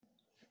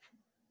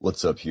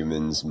What's up,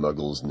 humans,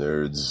 muggles,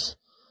 nerds,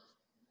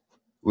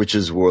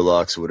 witches,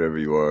 warlocks, whatever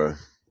you are,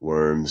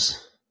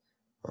 worms,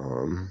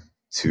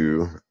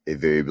 to a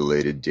very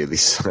belated daily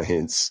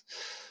science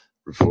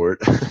report.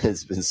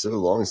 It's been so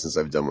long since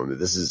I've done one, but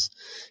this is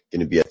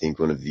going to be, I think,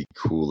 one of the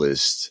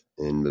coolest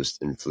and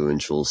most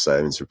influential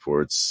science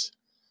reports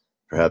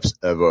perhaps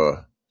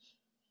ever.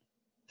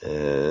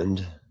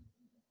 And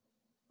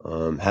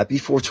happy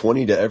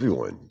 420 to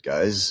everyone,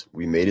 guys.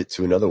 We made it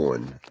to another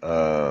one.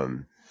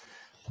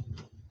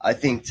 I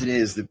think today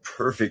is the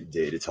perfect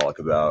day to talk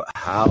about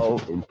how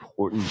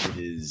important it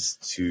is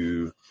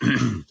to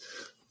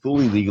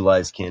fully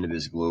legalize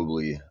cannabis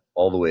globally,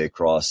 all the way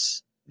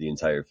across the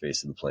entire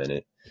face of the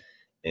planet.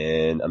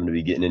 And I'm going to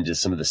be getting into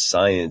some of the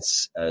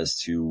science as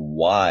to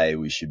why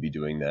we should be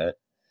doing that.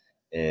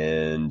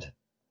 And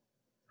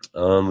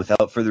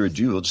without further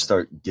ado, we'll just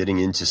start getting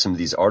into some of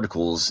these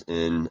articles.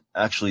 And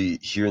actually,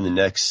 here in the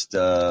next,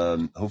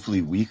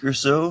 hopefully, week or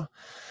so,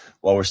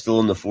 while we're still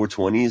in the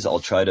 420s, I'll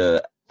try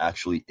to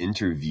actually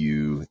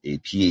interview a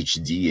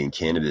PhD in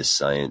cannabis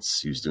science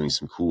who's doing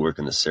some cool work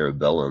on the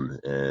cerebellum.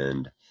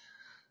 And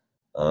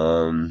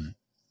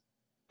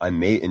I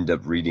may end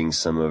up reading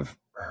some of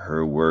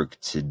her work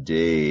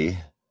today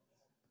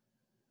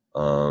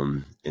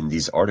in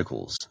these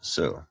articles.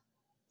 So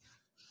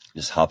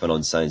just hopping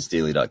on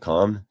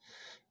ScienceDaily.com,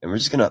 and we're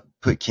just going to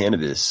put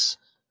cannabis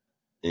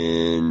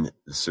in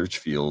the search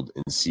field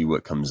and see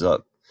what comes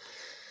up.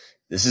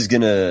 This is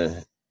going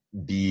to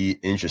be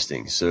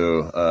interesting.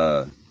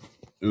 So,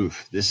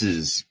 this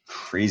is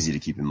crazy to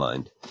keep in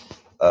mind.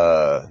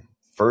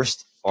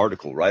 First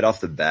article right off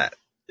the bat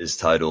is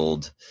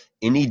titled,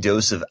 "Any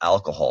dose of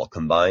alcohol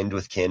combined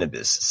with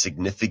cannabis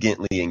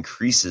significantly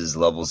increases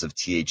levels of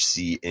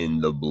THC in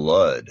the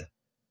blood."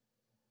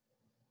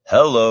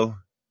 Hello.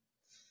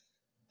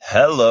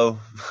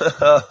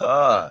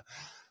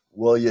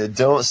 Well, you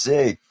don't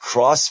say.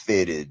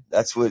 Crossfaded.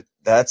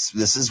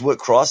 This is what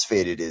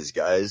crossfaded is,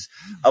 guys.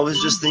 I was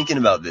just thinking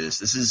about this.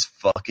 This is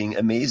fucking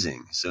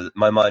amazing. So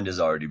my mind is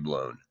already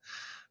blown.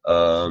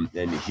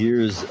 And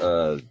here's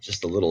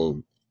just a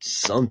little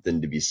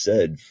something to be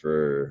said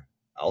for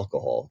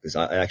alcohol, because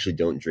I actually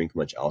don't drink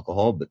much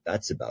alcohol, but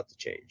that's about to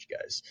change,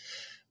 guys.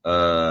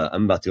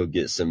 I'm about to go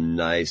get some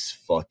nice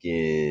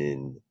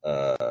fucking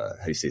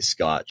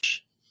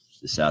scotch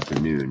this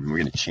afternoon. We're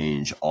gonna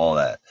change all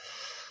that.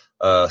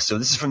 So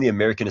this is from the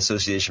American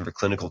Association for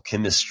Clinical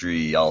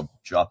Chemistry. I'll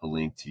drop a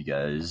link to you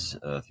guys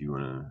if you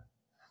want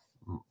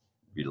to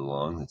read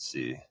along. Let's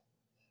see.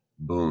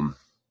 Boom.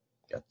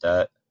 Got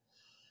that.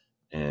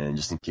 And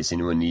just in case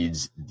anyone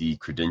needs the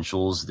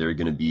credentials, there are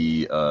going to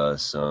be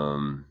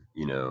some,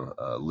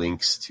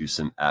 links to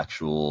some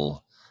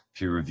actual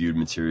peer-reviewed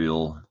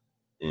material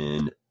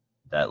in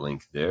that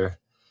link there.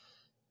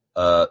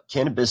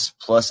 Cannabis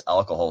plus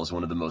alcohol is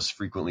one of the most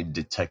frequently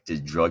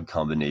detected drug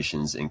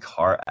combinations in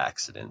car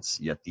accidents,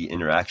 yet the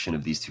interaction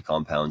of these two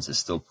compounds is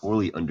still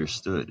poorly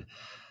understood.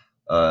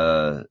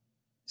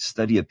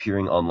 Study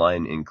appearing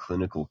online in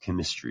Clinical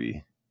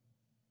Chemistry.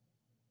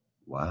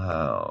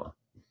 Wow.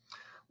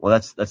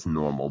 Well, that's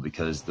normal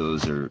because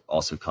those are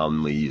also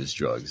commonly used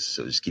drugs.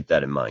 So just keep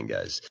that in mind,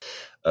 guys.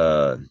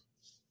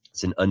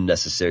 It's an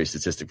unnecessary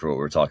statistic for what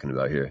we're talking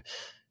about here.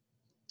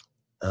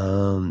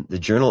 The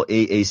journal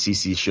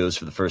AACC shows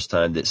for the first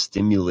time that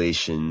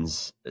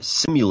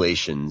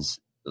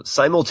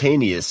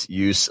simultaneous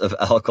use of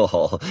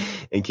alcohol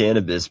and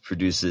cannabis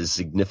produces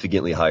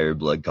significantly higher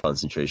blood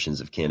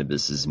concentrations of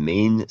cannabis's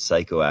main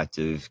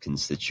psychoactive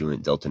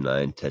constituent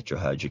delta-9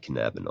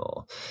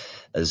 tetrahydrocannabinol,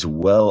 as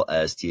well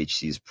as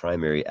THC's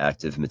primary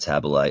active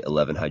metabolite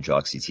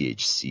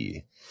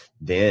 11-hydroxy-THC,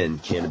 than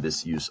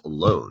cannabis use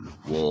alone.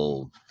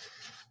 Well,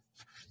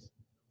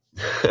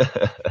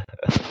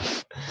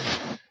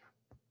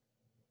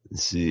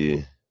 let's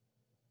see.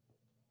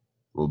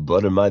 Well,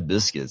 butter my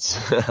biscuits.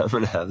 I'm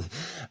gonna have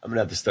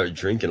to start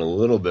drinking a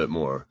little bit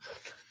more.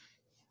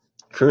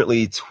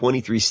 Currently,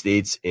 23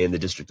 states and the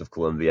District of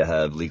Columbia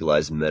have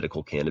legalized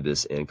medical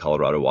cannabis, and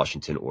Colorado,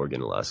 Washington,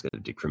 Oregon, Alaska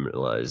have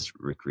decriminalized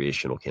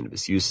recreational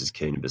cannabis use. As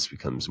cannabis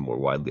becomes more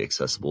widely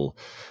accessible,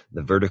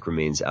 the verdict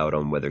remains out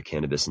on whether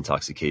cannabis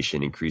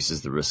intoxication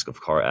increases the risk of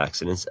car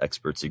accidents.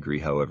 Experts agree,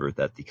 however,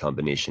 that the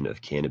combination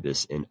of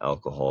cannabis and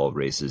alcohol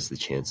raises the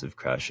chance of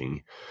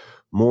crashing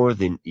more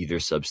than either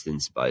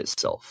substance by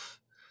itself.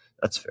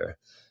 That's fair.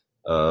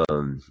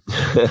 In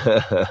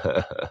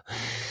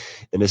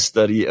a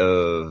study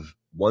of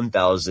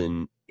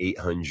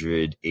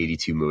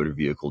 1,882 motor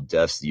vehicle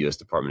deaths, the U.S.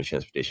 Department of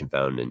Transportation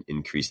found an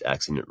increased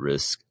accident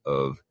risk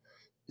of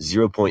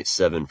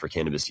 0.7 for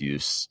cannabis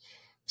use,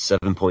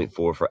 7.4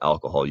 for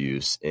alcohol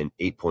use, and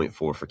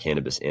 8.4 for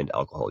cannabis and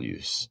alcohol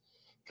use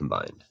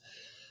combined.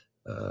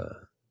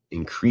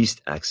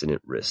 Increased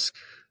accident risk.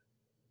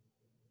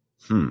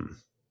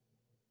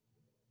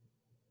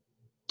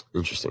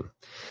 Interesting.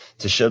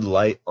 To shed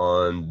light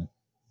on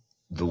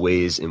the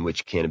ways in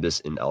which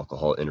cannabis and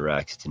alcohol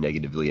interact to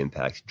negatively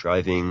impact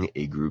driving.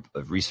 A group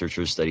of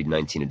researchers studied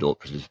 19 adult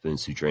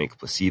participants who drank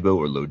placebo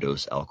or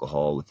low-dose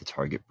alcohol with the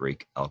target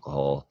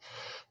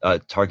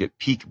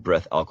peak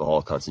breath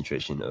alcohol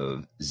concentration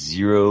of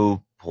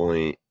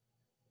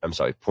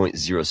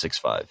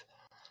 0.065.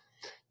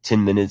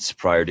 10 minutes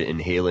prior to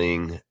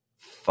inhaling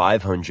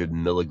 500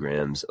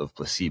 milligrams of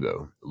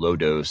placebo,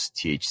 low-dose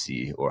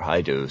THC, or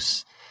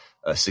high-dose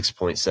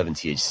 6.7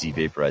 THC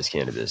vaporized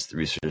cannabis. The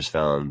researchers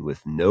found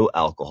with no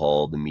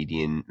alcohol, the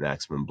median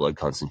maximum blood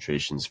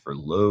concentrations for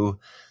low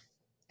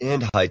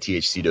and high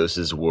THC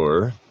doses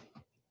were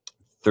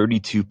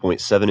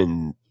 32.7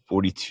 and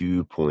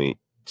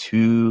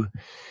 42.2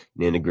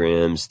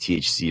 nanograms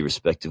THC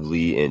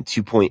respectively, and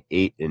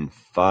 2.8 and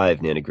 5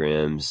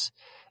 nanograms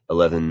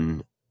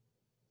 11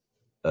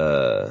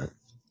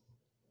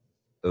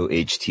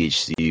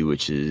 OHTHC,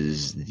 which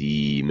is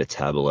the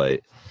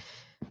metabolite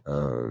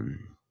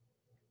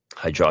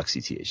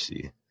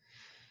hydroxy-THC.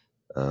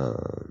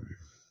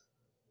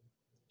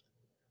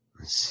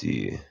 Let's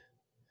see.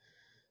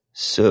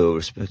 So,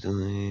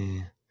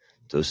 respectively,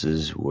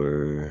 doses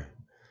were,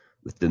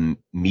 with the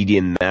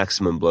median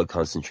maximum blood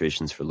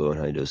concentrations for low and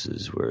high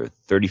doses were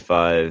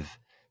 35,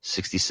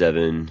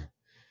 67,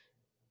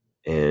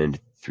 and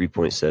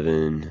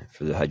 3.7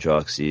 for the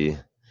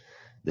hydroxy.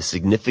 The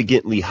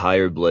significantly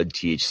higher blood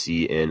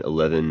THC and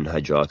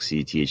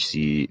 11-hydroxy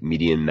THC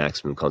median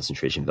maximum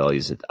concentration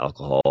values of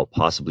alcohol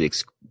possibly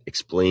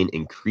explain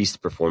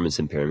increased performance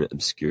impairment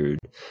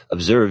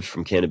observed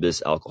from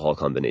cannabis alcohol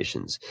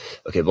combinations.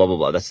 Okay, blah, blah,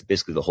 blah. That's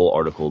basically the whole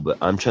article, but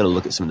I'm trying to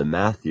look at some of the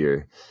math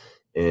here.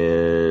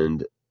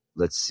 And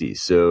let's see.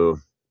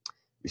 So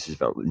research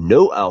found with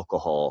no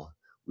alcohol,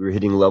 we were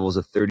hitting levels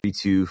of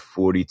 32,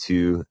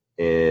 42,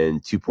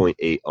 and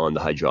 2.8 on the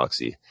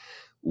hydroxy.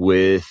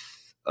 With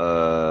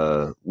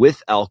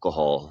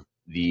alcohol,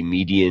 the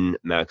median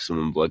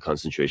maximum blood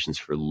concentrations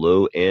for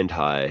low and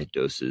high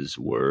doses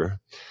were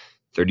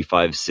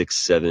 35, 6,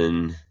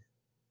 7,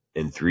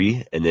 and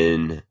 3. And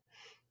then,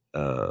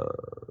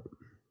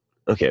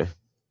 okay,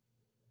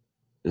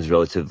 it's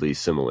relatively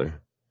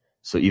similar.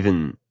 So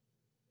even,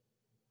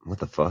 what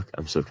the fuck?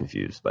 I'm so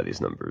confused by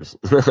these numbers.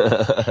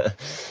 I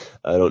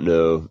don't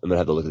know. I'm going to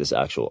have to look at this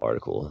actual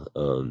article.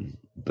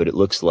 But it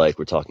looks like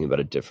we're talking about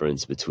a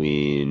difference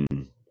between...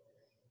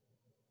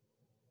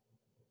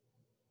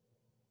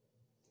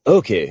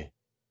 Okay.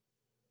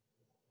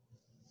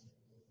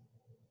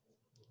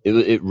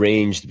 It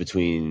ranged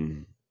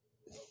between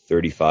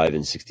 35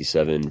 and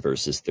 67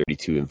 versus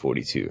 32 and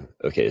 42.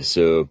 Okay,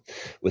 so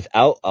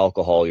without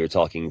alcohol, you're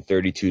talking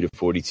 32 to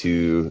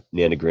 42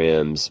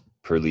 nanograms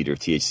per liter of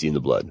THC in the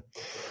blood.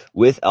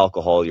 With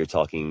alcohol, you're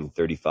talking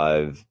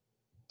 35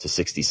 to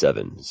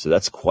 67. So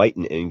that's quite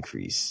an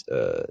increase,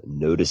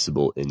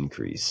 noticeable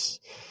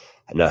increase.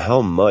 Now,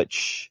 how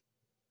much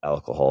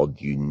alcohol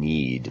do you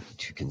need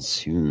to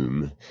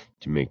consume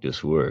to make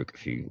this work,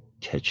 if you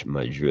catch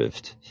my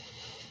drift?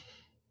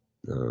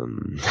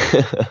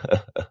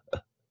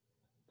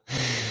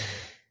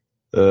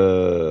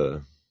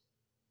 It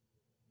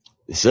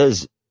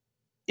says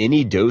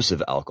any dose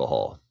of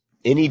alcohol.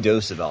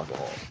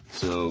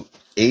 So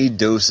a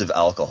dose of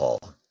alcohol,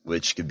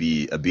 which could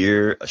be a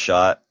beer, a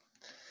shot,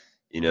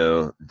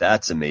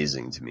 that's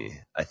amazing to me.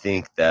 I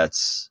think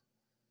that's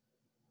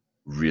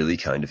really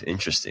kind of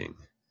interesting.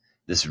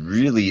 This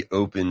really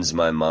opens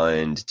my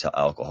mind to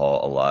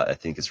alcohol a lot. I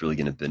think it's really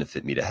going to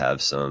benefit me to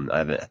have some.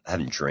 I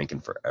haven't drank in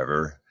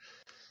forever.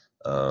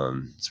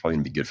 It's probably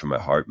going to be good for my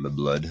heart, my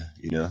blood,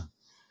 And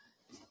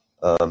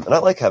I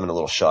like having a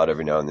little shot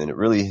every now and then. It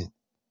really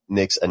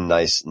makes a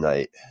nice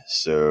night.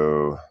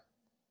 So,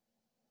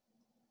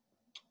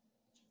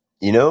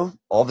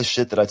 all the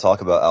shit that I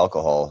talk about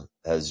alcohol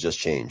has just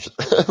changed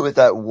with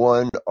that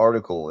one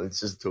article.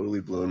 It's just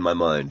totally blown my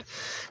mind.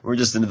 We're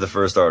just into the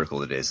first article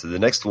today. So the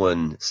next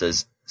one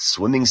says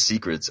swimming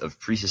secrets of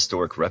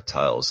prehistoric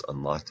reptiles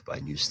unlocked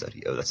by new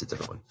study. Oh, that's a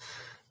different one.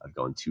 I've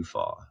gone too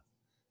far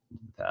in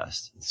the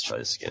past. Let's try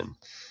this again.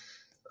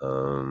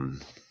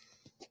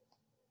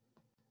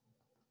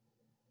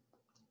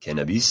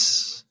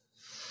 Cannabis.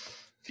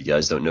 If you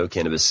guys don't know,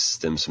 cannabis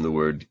stems from the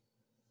word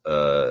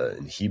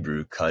in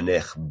Hebrew,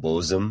 kanech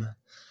bosum,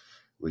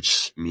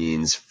 which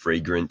means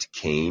fragrant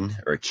cane,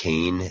 or a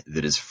cane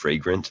that is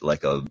fragrant,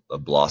 like a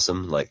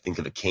blossom. Like, think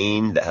of a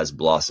cane that has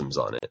blossoms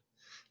on it.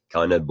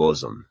 Kaneh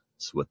bosum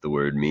is what the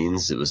word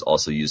means. It was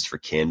also used for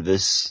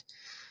canvas.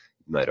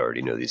 You might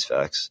already know these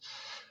facts.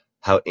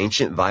 How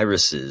ancient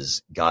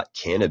viruses got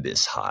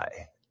cannabis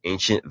high.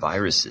 Ancient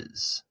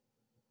viruses.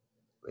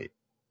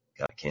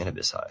 Got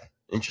cannabis high.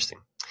 Interesting.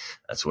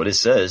 That's what it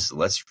says.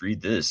 Let's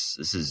read this.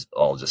 This is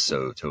all just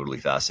so totally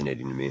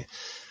fascinating to me.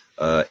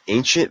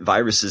 Ancient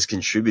viruses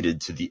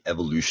contributed to the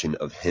evolution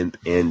of hemp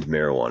and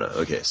marijuana.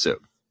 Okay, so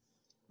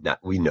now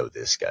we know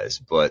this, guys,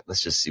 but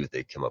let's just see what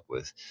they come up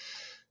with.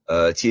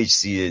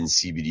 THC and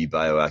CBD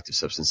bioactive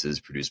substances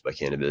produced by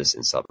cannabis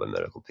and sought by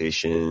medical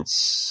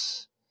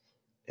patients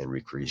and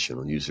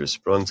recreational users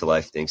sprung to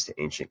life thanks to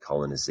ancient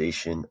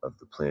colonization of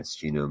the plant's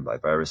genome by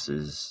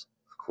viruses.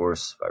 Of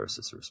course.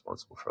 Viruses are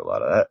responsible for a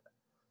lot of that.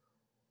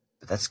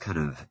 But that's kind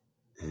of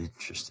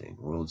interesting.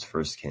 World's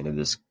first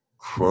cannabis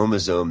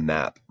chromosome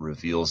map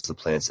reveals the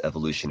plant's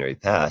evolutionary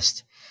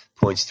past,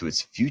 points to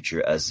its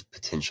future as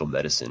potential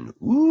medicine.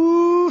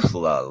 Ooh,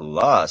 la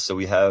la. So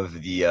we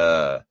have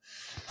the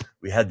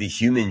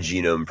Human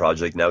Genome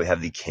Project. Now we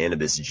have the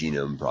Cannabis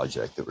Genome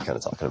Project that we're kind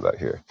of talking about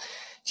here.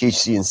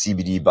 THC and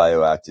CBD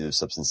bioactive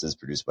substances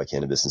produced by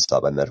cannabis and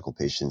stopped by medical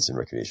patients and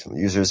recreational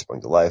users sprung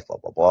to life, blah,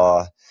 blah,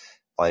 blah.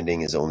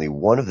 Finding is only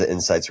one of the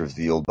insights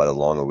revealed by the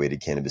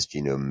long-awaited Cannabis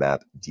Genome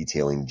Map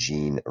detailing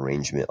gene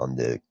arrangement on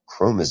the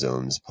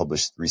chromosomes,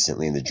 published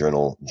recently in the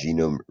journal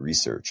Genome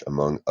Research.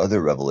 Among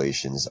other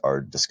revelations are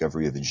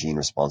discovery of a gene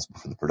responsible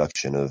for the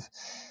production of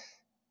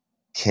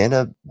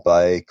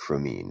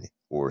cannabichromine,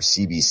 or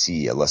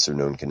CBC, a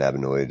lesser-known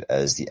cannabinoid,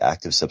 as the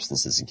active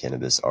substances in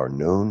cannabis are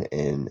known,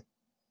 and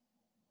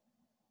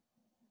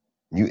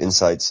new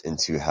insights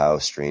into how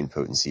strain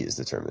potency is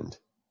determined.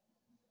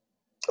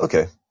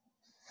 Okay.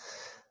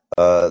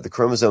 The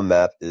chromosome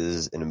map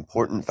is an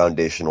important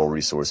foundational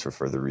resource for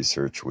further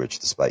research, which,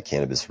 despite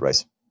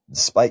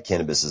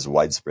cannabis's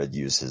widespread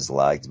use, has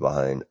lagged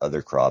behind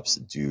other crops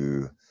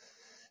due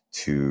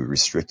to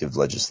restrictive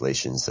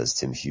legislation, says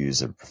Tim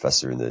Hughes, a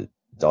professor in the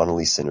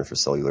Donnelly Center for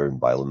Cellular and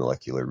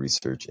Biomolecular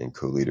Research and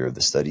co-leader of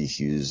the study.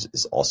 Hughes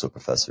is also a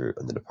professor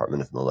in the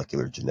Department of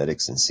Molecular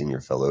Genetics and senior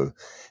fellow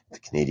at the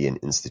Canadian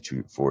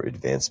Institute for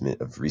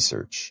Advancement of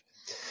Research.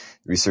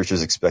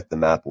 Researchers expect the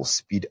map will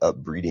speed up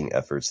breeding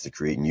efforts to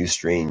create new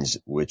strains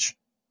with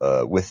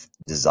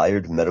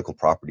desired medical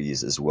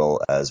properties, as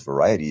well as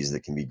varieties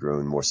that can be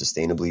grown more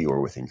sustainably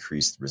or with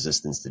increased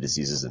resistance to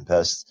diseases and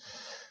pests.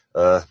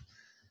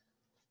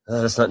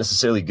 That's not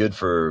necessarily good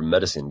for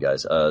medicine,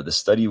 guys. The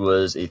study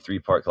was a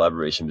 3-part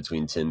collaboration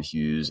between Tim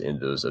Hughes and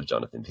those of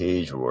Jonathan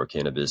Page, Aurora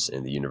Cannabis,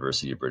 and the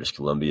University of British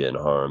Columbia, and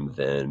Harm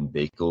van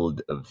Bakel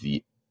of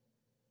the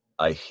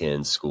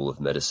Icahn School of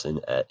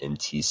Medicine at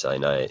MT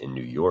Sinai in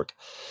New York.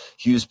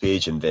 Hughes,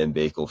 Page, and Van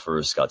Bakel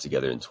first got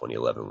together in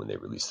 2011 when they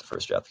released the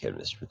first draft of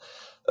cannabis.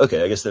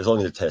 Okay, I guess there's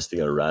only the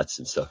testing on rats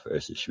and stuff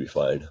first. It should be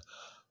fine.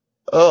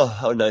 Oh,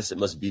 how nice it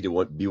must be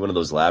to be one of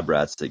those lab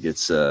rats that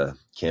gets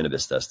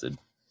cannabis tested.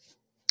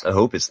 I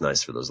hope it's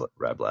nice for those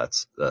lab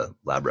rats.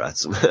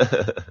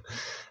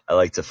 I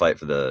like to fight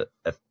for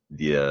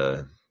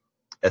the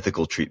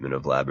ethical treatment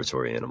of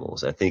laboratory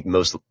animals. I think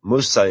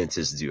most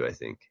scientists do, I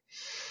think.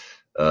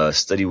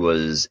 Study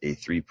was a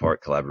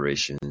 3-part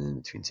collaboration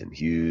between Tim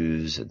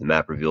Hughes. The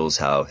map reveals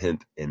how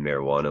hemp and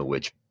marijuana,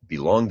 which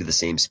belong to the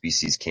same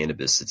species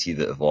cannabis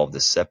sativa, evolved a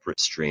separate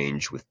strain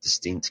with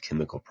distinct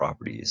chemical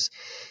properties.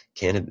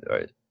 Hemp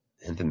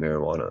and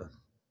marijuana,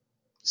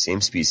 same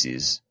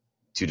species,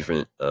 2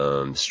 different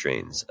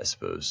strains, I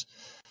suppose,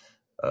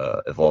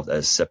 evolved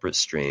as separate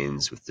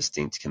strains with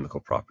distinct chemical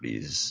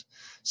properties.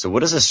 So what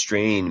does a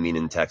strain mean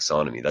in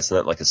taxonomy? That's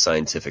not like a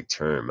scientific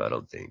term, I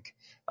don't think.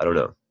 I don't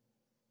know.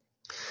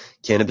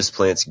 Cannabis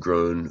plants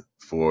grown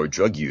for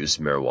drug use,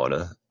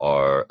 marijuana,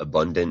 are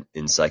abundant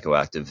in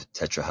psychoactive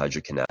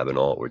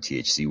tetrahydrocannabinol, or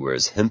THC,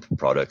 whereas hemp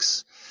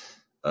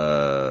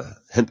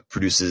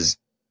produces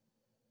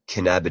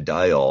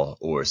cannabidiol,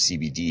 or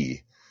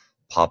CBD,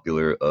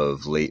 popular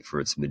of late for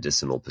its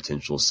medicinal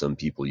potential. Some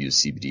people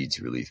use CBD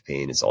to relieve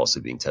pain. It's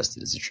also being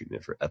tested as a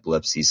treatment for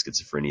epilepsy,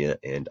 schizophrenia,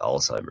 and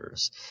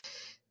Alzheimer's.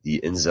 The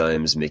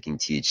enzymes making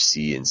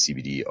THC and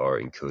CBD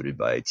are encoded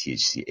by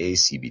THCA,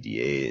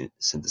 CBDA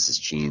synthesis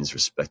genes,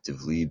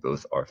 respectively.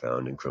 Both are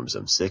found in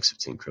chromosome 6 of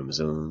 10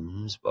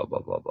 chromosomes, blah,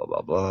 blah, blah, blah,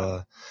 blah,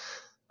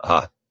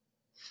 blah.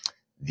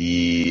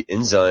 The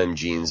enzyme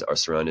genes are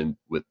surrounded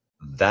with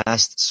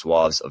vast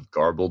swaths of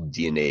garbled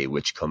DNA,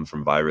 which come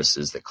from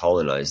viruses that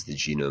colonized the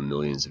genome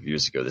millions of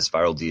years ago. This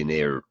viral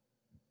DNA, or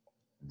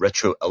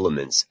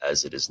retroelements,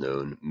 as it is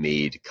known,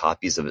 made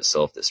copies of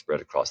itself that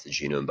spread across the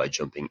genome by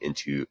jumping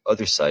into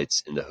other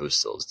sites in the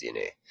host cell's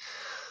DNA.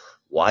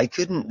 What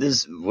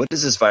is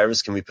this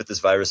virus? Can we put this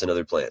virus in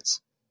other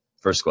plants?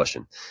 First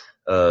question.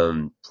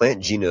 Plant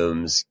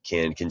genomes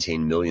can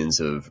contain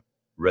millions of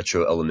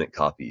retroelement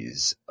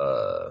copies.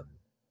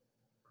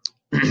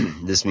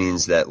 This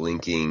means that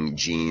linking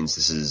genes,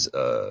 this is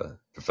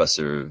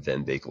Professor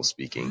Van Bakel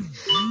speaking,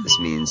 this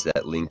means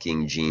that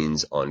linking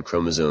genes on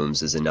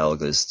chromosomes is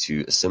analogous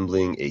to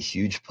assembling a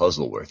huge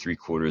puzzle where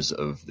 3/4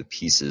 of the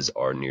pieces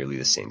are nearly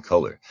the same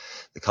color.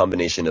 The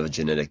combination of a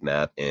genetic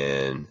map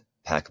and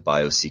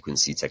PacBio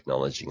sequencing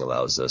technology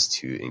allows us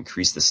to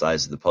increase the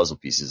size of the puzzle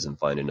pieces and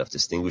find enough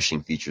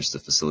distinguishing features to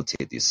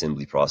facilitate the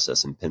assembly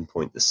process and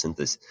pinpoint the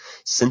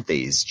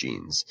synthase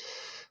genes.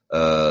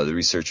 The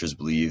researchers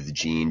believe the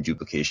gene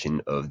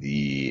duplication of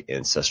the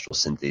ancestral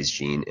synthase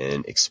gene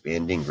and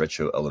expanding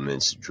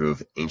retroelements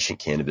drove ancient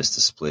cannabis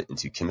to split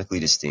into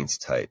chemically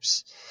distinct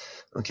types.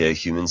 Okay,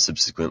 humans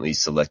subsequently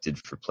selected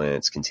for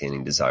plants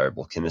containing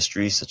desirable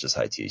chemistry, such as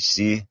high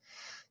THC.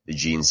 The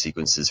gene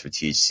sequences for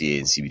THCA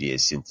and CBDA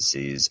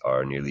syntheses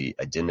are nearly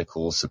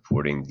identical,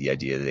 supporting the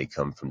idea that they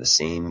come from the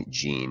same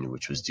gene,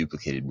 which was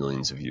duplicated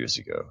millions of years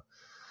ago.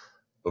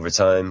 Over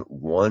time,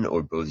 one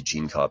or both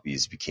gene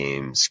copies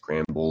became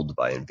scrambled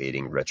by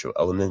invading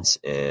retroelements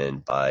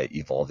and by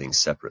evolving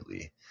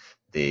separately.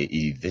 They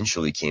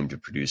eventually came to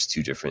produce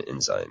two different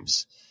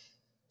enzymes: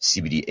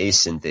 CBDA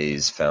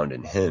synthase found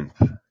in hemp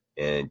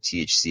and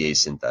THCA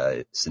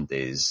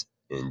synthase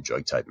in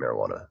drug-type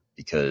marijuana.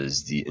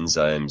 Because the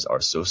enzymes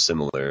are so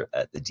similar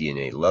at the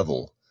DNA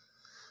level,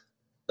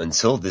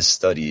 until this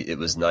study, it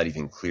was not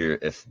even clear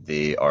if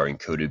they are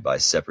encoded by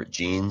separate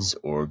genes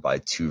or by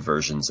two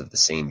versions of the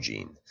same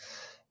gene.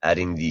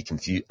 Adding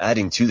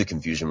to the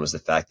confusion was the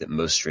fact that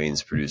most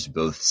strains produce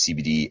both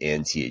CBD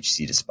and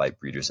THC despite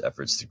breeders'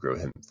 efforts to grow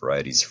hemp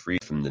varieties free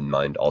from the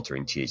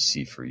mind-altering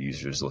THC for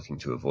users looking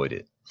to avoid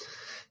it.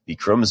 The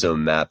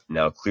chromosome map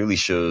now clearly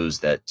shows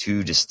that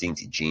two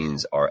distinct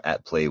genes are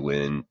at play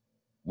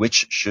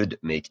which should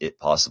make it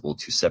possible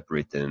to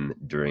separate them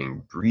during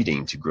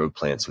breeding to grow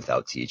plants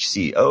without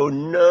THC. Oh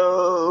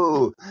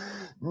no!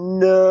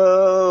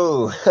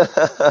 No!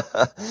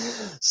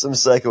 Some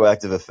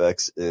psychoactive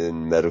effects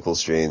in medical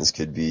strains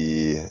could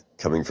be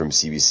coming from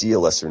CBC, a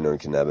lesser known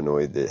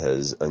cannabinoid that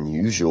has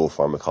unusual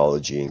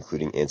pharmacology,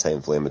 including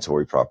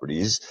anti-inflammatory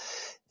properties.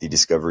 The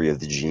discovery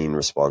of the gene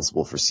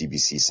responsible for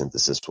CBC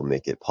synthesis will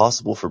make it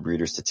possible for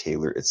breeders to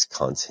tailor its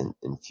content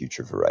in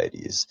future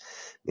varieties.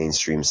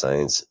 Mainstream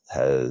science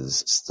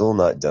has still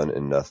not done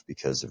enough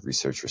because of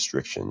research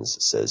restrictions,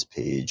 says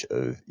Paige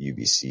of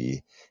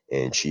UBC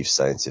and Chief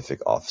Scientific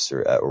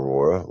Officer at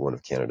Aurora, one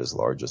of Canada's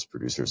largest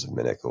producers of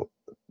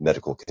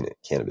medical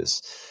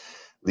cannabis.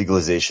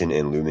 Legalization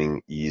and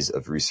looming ease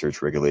of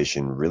research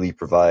regulation really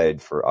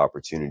provide for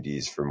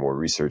opportunities for more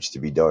research to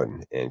be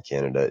done, and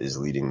Canada is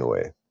leading the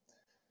way.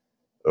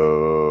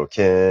 Oh,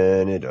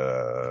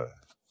 Canada,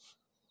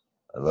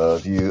 I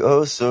love you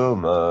oh so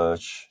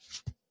much.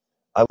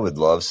 I would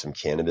love some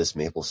cannabis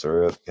maple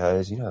syrup,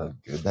 guys. You know how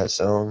good that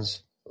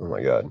sounds? Oh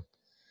my God.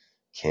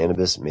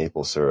 Cannabis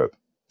maple syrup.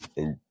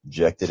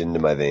 Inject it into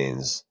my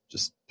veins.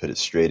 Just put it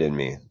straight in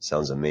me.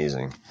 Sounds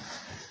amazing.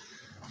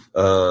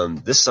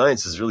 This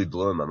science is really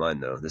blowing my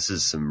mind though. This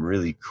is some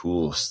really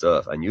cool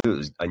stuff. I knew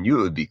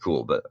it would be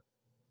cool, but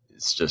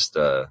it's just,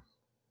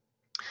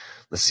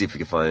 let's see if we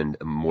can find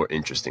a more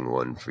interesting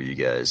one for you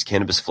guys.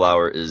 Cannabis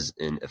flower is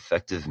an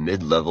effective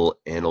mid-level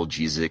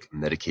analgesic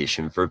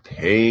medication for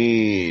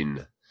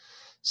pain.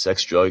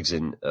 Sex, drugs,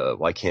 and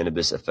why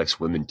cannabis affects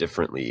women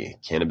differently.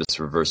 Cannabis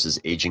reverses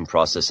aging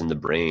process in the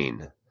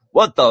brain.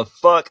 What the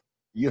fuck?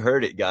 You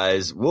heard it,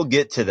 guys. We'll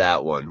get to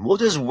that one. We'll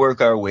just work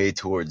our way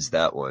towards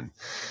that one.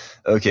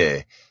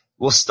 Okay.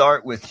 We'll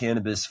start with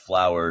cannabis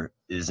flower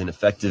is an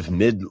effective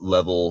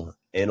mid-level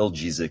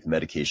analgesic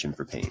medication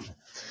for pain.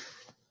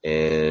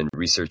 And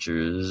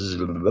researchers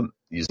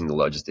using the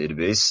largest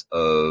database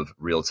of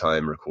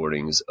real-time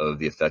recordings of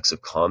the effects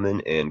of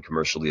common and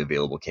commercially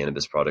available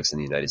cannabis products in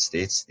the United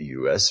States, the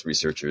U.S.,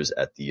 researchers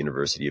at the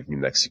University of New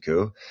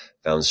Mexico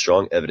found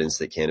strong evidence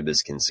that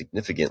cannabis can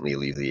significantly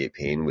alleviate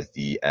pain, with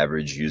the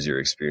average user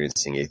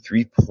experiencing a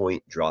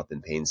 3-point drop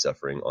in pain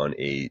suffering on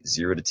a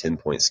 0 to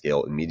 10-point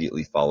scale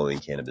immediately following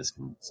cannabis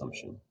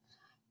consumption.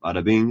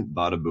 Bada bing,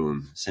 bada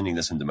boom. Sending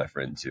this one to my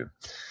friend too.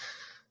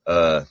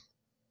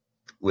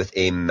 With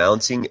a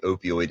mounting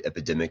opioid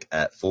epidemic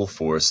at full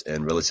force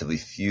and relatively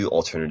few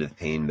alternative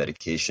pain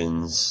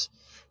medications.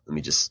 Let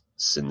me just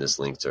send this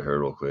link to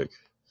her real quick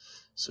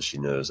so she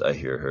knows I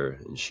hear her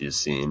and she is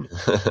seen.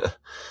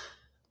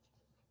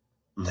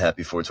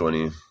 Happy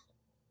 420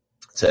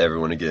 to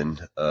everyone again.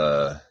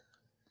 Let's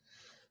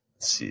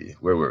see,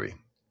 where were we?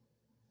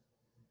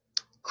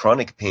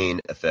 Chronic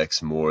pain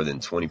affects more than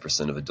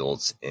 20% of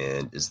adults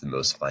and is the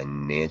most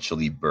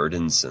financially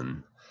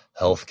burdensome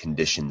health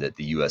condition that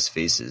the U.S.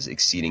 faces,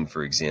 exceeding,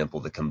 for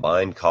example, the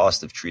combined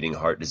cost of treating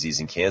heart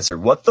disease and cancer.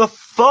 What the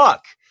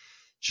fuck?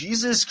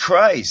 Jesus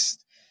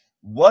Christ.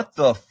 What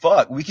the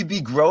fuck? We could be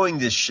growing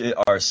this shit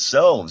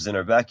ourselves in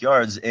our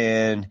backyards,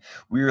 and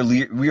we are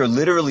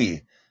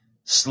literally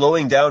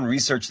slowing down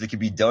research that could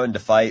be done to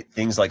fight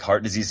things like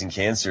heart disease and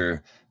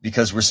cancer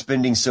because we're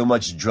spending so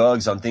much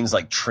drugs on things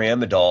like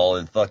tramadol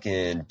and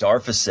fucking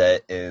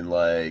Darvocet and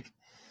like,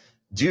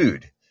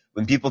 dude,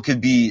 when people could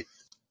be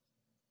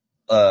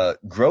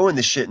growing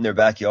the shit in their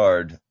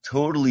backyard,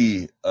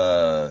 totally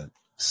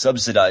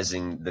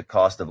subsidizing the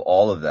cost of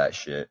all of that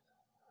shit,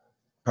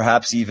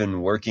 perhaps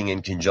even working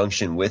in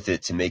conjunction with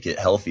it to make it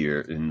healthier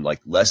and like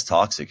less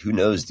toxic. Who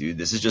knows, dude?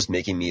 This is just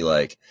making me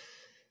like,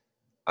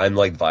 I'm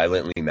like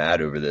violently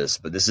mad over this,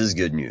 but this is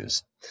good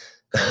news.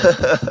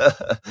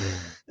 This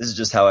is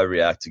just how I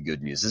react to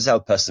good news. This is how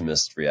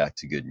pessimists react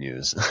to good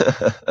news.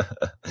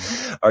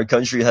 Our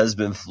country has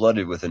been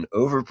flooded with an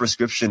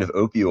overprescription of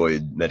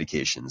opioid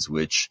medications,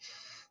 which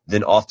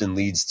then often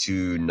leads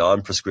to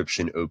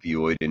non-prescription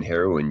opioid and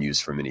heroin use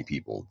for many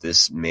people.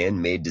 This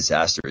man-made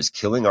disaster is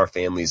killing our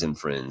families and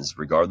friends,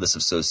 regardless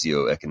of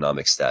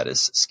socioeconomic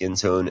status, skin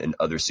tone, and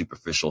other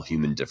superficial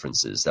human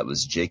differences. That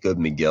was Jacob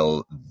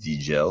Miguel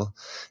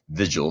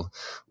Vigil,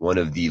 one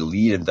of the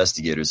lead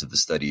investigators of the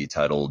study,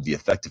 titled The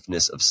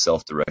Effectiveness of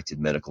Self-Directed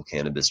Medical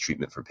Cannabis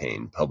Treatment for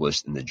Pain,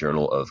 published in the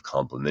Journal of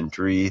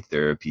Complementary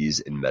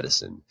Therapies in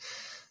Medicine.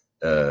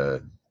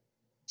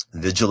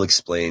 Vigil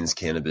explains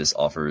cannabis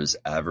offers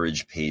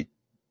the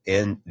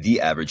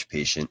average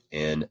patient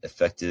an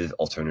effective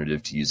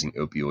alternative to using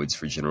opioids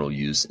for general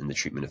use in the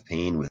treatment of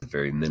pain with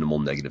very minimal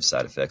negative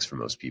side effects for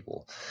most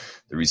people.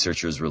 The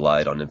researchers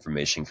relied on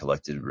information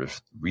collected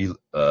with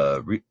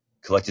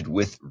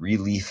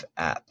Relief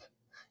App,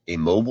 a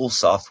mobile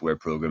software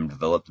program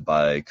developed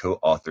by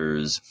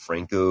co-authors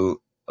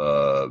Franco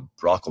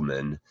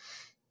Brockelman,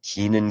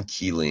 Keenan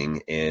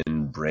Keeling,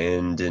 and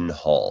Brandon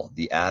Hall.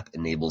 The app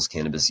enables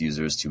cannabis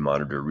users to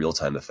monitor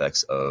real-time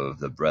effects of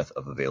the breadth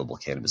of available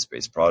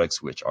cannabis-based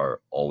products, which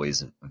are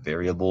always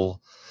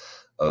variable,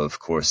 of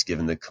course,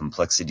 given the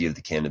complexity of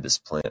the cannabis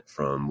plant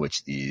from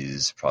which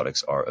these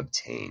products are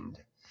obtained.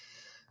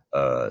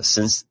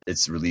 Since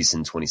its release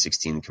in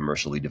 2016, the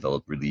commercially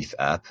developed Relief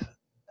App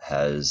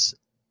has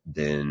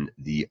been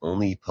the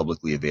only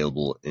publicly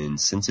available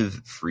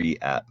incentive-free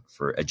app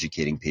for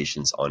educating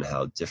patients on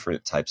how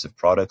different types of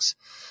products,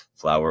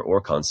 flower or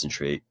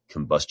concentrate,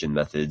 combustion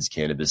methods,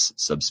 cannabis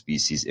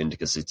subspecies,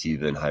 indica,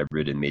 sativa, and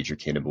hybrid and major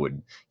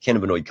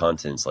cannabinoid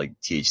contents like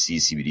THC,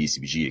 CBD,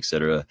 CBG,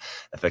 etc.,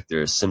 affect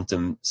their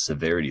symptom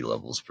severity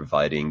levels,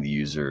 providing the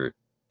user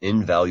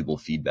invaluable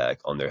feedback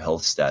on their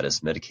health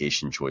status,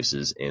 medication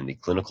choices, and the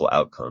clinical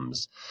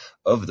outcomes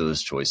of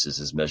those choices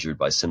as measured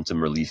by symptom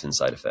relief and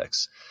side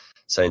effects.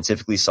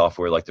 Scientifically,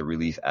 software like the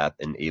Relief App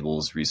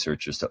enables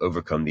researchers to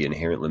overcome the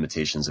inherent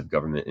limitations of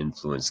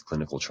government-influenced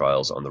clinical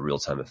trials on the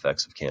real-time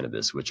effects of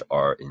cannabis, which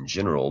are in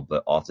general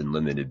but often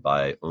limited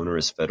by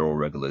onerous federal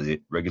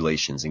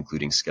regulations,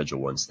 including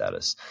Schedule I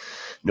status,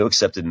 no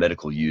accepted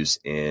medical use,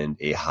 and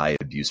a high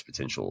abuse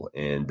potential,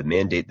 and the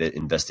mandate that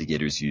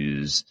investigators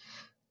use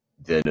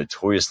the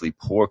notoriously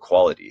poor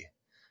quality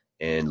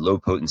and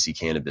low-potency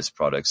cannabis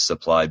products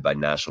supplied by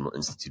National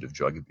Institute of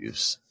Drug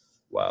Abuse.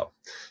 Wow.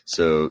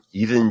 So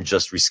even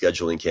just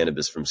rescheduling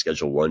cannabis from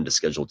Schedule 1 to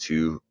Schedule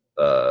 2,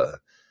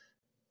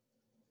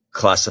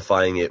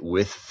 classifying it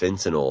with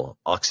fentanyl,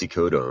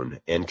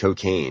 oxycodone, and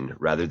cocaine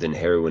rather than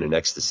heroin and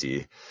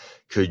ecstasy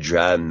could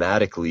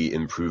dramatically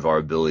improve our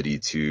ability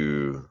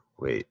to...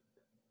 Wait,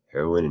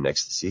 heroin and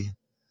ecstasy?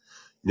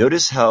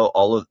 Notice how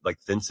all of, like,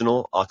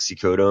 fentanyl,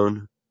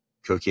 oxycodone,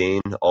 cocaine,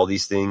 all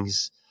these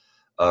things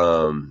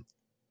are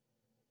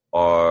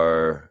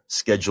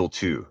Schedule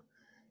 2.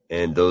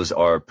 And those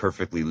are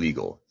perfectly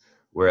legal.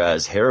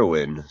 Whereas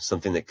heroin,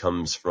 something that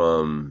comes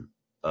from,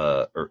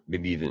 or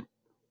maybe even,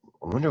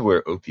 I wonder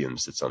where opium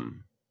sits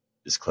on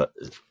this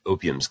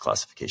opium's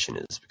classification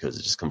is, because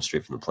it just comes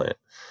straight from the plant.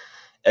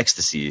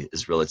 Ecstasy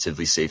is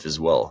relatively safe as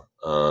well,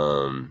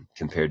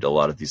 compared to a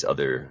lot of these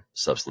other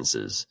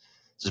substances.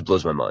 It just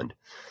blows my mind.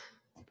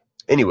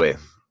 Anyway,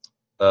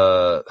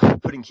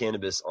 putting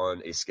cannabis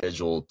on a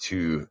Schedule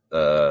 2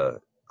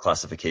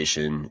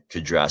 classification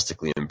could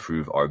drastically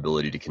improve our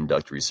ability to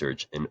conduct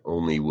research and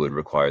only would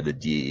require the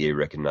DEA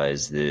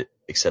recognize that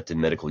accepted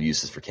medical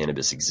uses for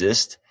cannabis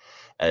exist,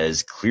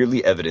 as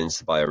clearly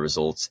evidenced by our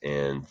results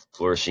and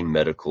flourishing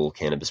medical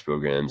cannabis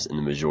programs in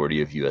the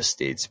majority of U.S.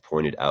 states,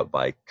 pointed out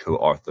by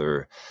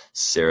co-author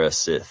Sarah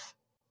Stith.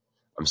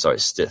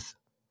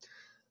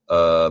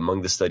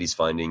 Among the study's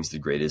findings, the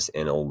greatest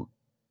analgesic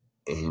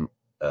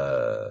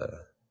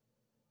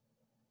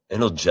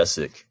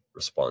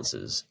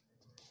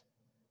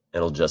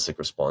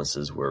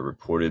responses were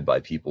reported by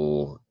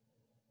people.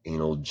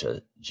 Analgesic.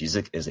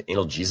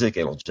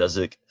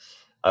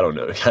 I don't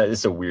know.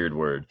 It's a weird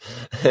word.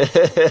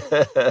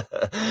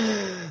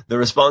 The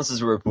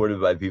responses were reported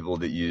by people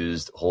that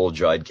used whole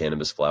dried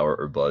cannabis flower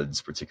or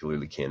buds,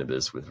 particularly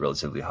cannabis, with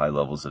relatively high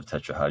levels of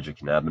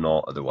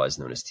tetrahydrocannabinol, otherwise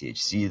known as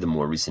THC. The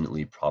more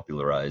recently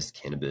popularized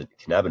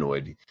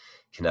cannabinoid,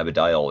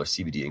 cannabidiol or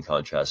CBD, in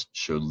contrast,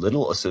 showed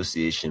little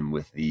association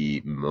with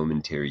the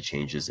momentary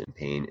changes in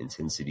pain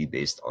intensity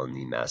based on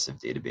the massive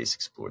database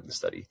explored in the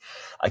study.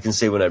 I can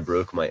say when I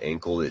broke my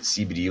ankle that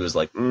CBD was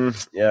like,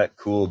 yeah,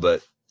 cool,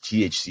 but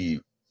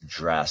THC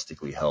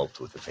drastically helped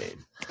with the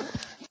pain.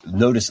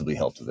 Noticeably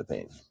helped with the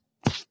pain.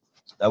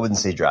 I wouldn't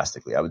say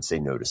drastically, I would say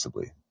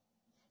noticeably.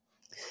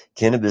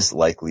 Cannabis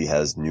likely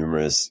has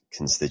numerous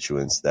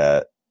constituents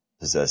that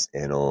possess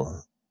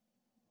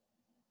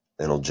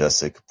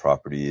analgesic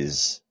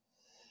properties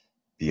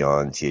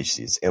beyond THC.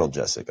 It's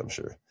analgesic, I'm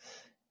sure,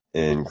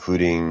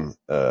 including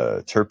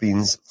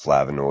terpenes,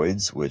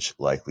 flavonoids, which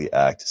likely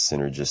act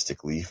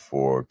synergistically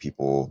for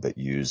people that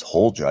use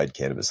whole dried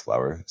cannabis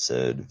flower,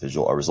 said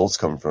Vigil. Our results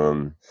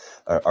confirm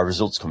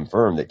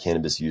that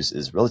cannabis use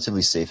is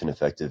relatively safe and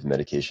effective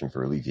medication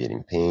for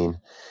alleviating pain,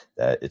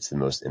 that it's the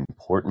most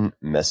important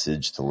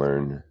message to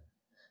learn.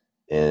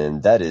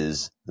 And that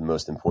is the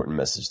most important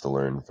message to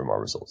learn from our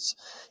results.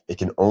 It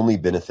can only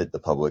benefit the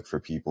public for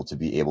people to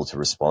be able to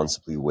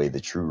responsibly weigh the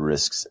true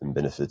risks and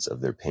benefits of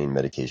their pain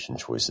medication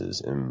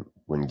choices. And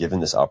when given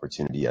this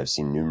opportunity, I've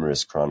seen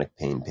numerous chronic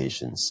pain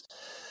patients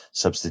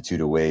substitute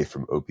away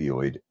from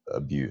opioid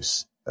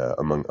abuse,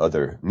 among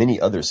many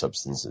other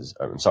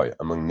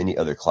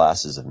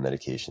classes of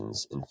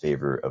medications in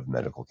favor of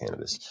medical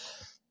cannabis.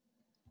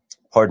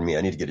 Pardon me,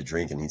 I need to get a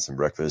drink and eat some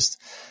breakfast.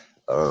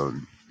 Let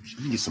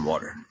me get some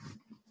water.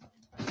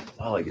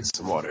 While I get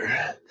some water.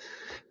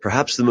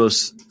 Perhaps the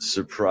most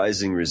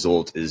surprising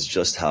result is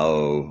just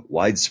how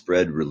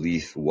widespread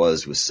relief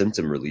was, with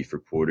symptom relief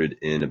reported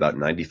in about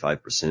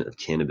 95% of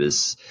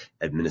cannabis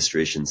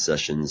administration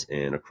sessions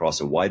and across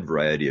a wide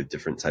variety of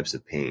different types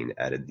of pain,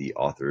 added the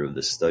author of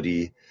the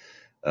study,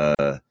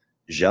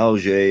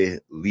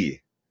 Xiaojue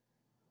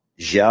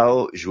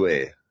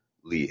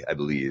Li, I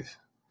believe.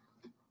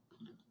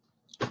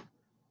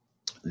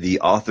 The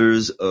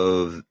authors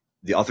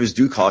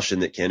do caution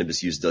that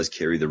cannabis use does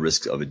carry the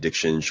risks of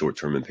addiction,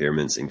 short-term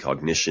impairments in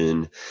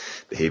cognition,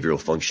 behavioral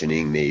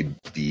functioning may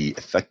not be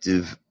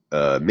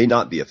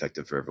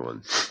effective for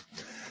everyone.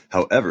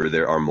 However,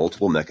 there are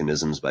multiple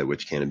mechanisms by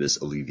which cannabis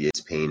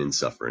alleviates pain and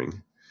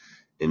suffering.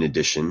 In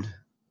addition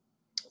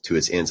to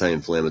its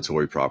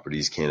anti-inflammatory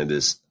properties,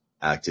 cannabis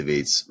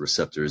activates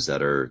receptors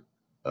that are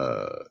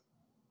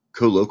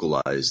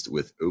co-localized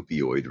with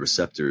opioid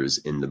receptors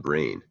in the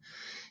brain.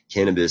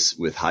 Cannabis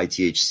with high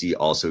THC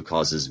also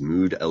causes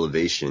mood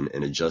elevation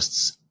and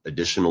adjusts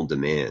additional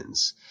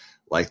demands,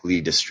 likely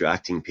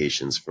distracting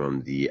patients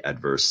from the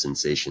adverse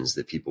sensations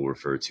that people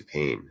refer to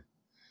pain.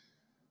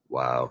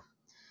 Wow.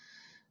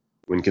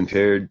 When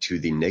compared to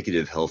the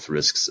negative health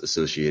risks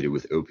associated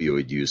with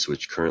opioid use,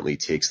 which currently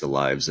takes the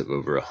lives of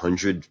over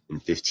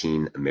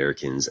 115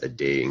 Americans a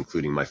day,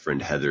 including my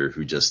friend Heather,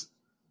 who just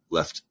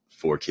left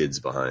 4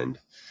 kids behind,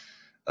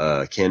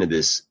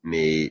 cannabis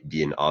may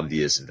be an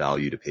obvious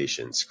value to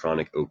patients.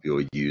 Chronic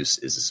opioid use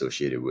is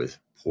associated with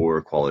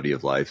poor quality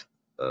of life,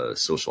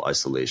 social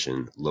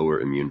isolation, lower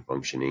immune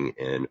functioning,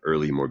 and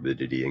early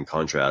morbidity. In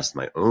contrast,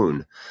 my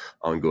own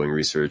ongoing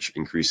research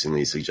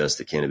increasingly suggests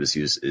that cannabis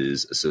use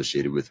is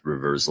associated with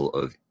reversal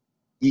of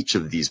each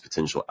of these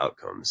potential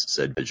outcomes,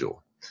 said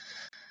Vigil.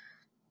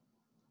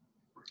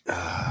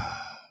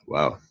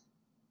 Wow.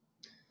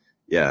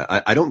 Yeah,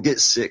 I don't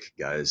get sick,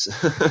 guys.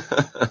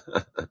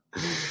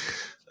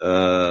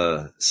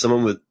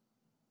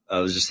 I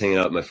was just hanging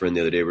out with my friend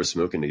the other day. We're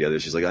smoking together.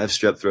 She's like, I have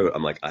strep throat.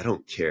 I'm like, I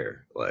don't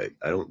care. Like,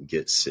 I don't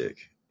get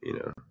sick, you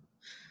know?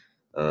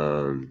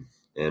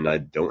 And I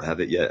don't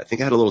have it yet. I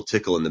think I had a little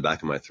tickle in the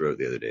back of my throat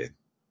the other day,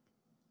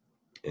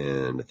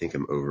 and I think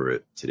I'm over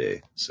it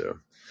today. So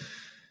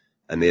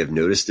I may have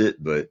noticed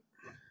it, but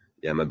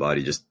yeah, my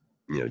body just,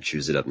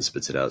 chews it up and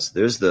spits it out. So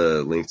there's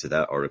the link to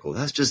that article.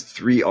 That's just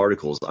 3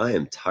 articles. I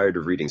am tired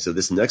of reading. So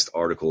this next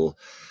article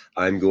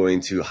I'm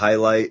going to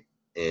highlight.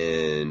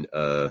 And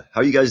how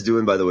are you guys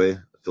doing, by the way?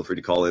 Feel free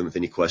to call in with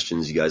any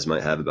questions you guys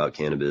might have about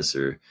cannabis,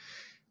 or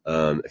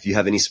if you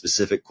have any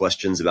specific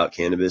questions about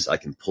cannabis, I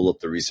can pull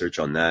up the research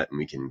on that and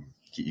we can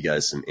get you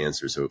guys some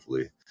answers,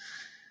 hopefully.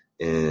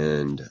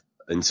 And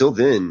until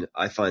then,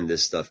 I find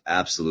this stuff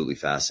absolutely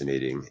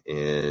fascinating.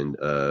 And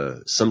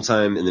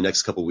sometime in the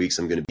next couple of weeks,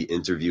 I'm going to be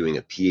interviewing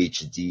a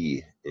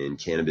PhD in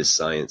cannabis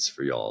science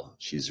for y'all.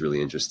 She's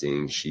really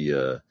interesting. She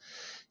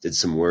did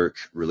some work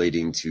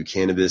relating to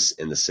cannabis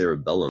and the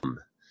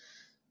cerebellum.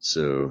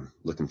 So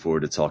looking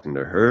forward to talking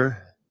to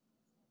her.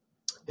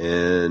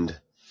 And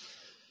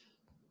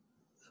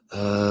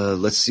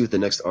let's see what the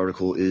next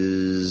article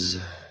is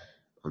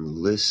on the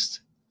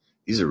list.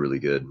 These are really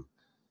good.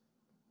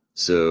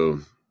 So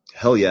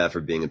hell yeah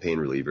for being a pain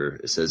reliever.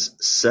 It says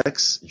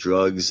sex,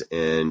 drugs,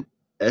 and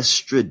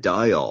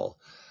estradiol.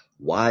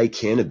 Why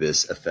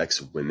cannabis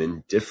affects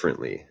women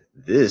differently.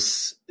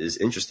 This is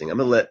interesting. I'm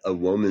going to let a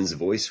woman's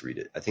voice read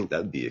it. I think that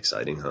would be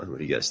exciting, huh? What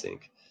do you guys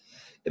think?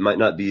 It might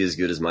not be as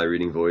good as my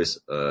reading voice.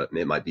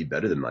 It might be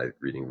better than my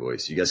reading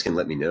voice. You guys can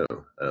let me know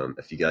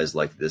if you guys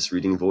like this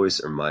reading voice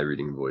or my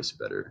reading voice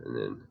better. And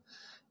then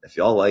if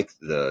y'all like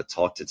the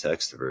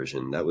talk-to-text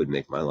version, that would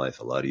make my life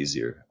a lot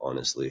easier,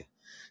 honestly.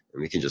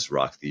 And we can just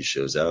rock these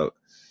shows out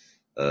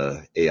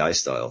AI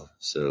style.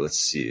 So let's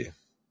see.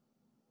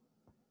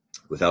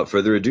 Without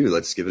further ado,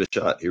 let's give it a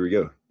shot. Here we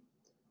go.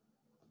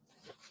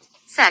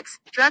 Sex,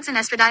 drugs and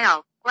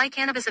estradiol. Why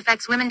cannabis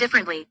affects women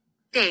differently.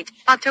 Date,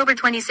 October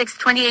 26,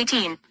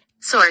 2018.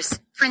 Source,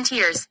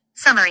 Frontiers.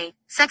 Summary,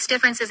 sex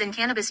differences in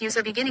cannabis use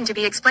are beginning to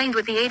be explained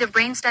with the aid of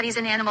brain studies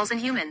in animals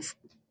and humans.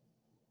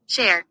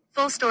 Share,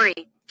 full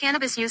story.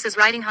 Cannabis use is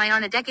riding high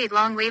on a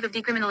decade-long wave of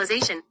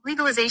decriminalization,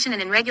 legalization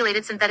and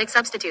unregulated synthetic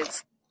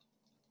substitutes.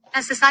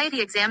 As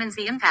society examines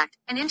the impact,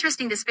 an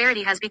interesting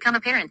disparity has become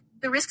apparent.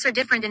 The risks are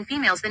different in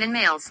females than in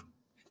males.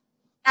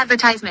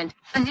 Advertisement.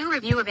 A new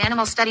review of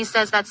animal studies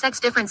says that sex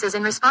differences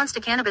in response to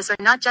cannabis are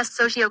not just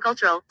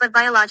sociocultural, but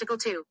biological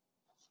too.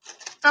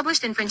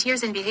 Published in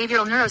Frontiers in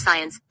Behavioral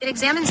Neuroscience, it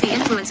examines the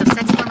influence of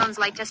sex hormones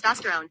like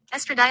testosterone,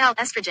 estradiol,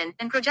 estrogen,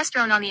 and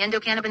progesterone on the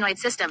endocannabinoid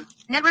system,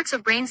 networks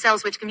of brain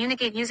cells which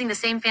communicate using the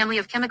same family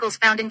of chemicals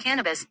found in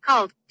cannabis,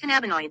 called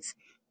cannabinoids.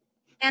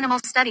 Animal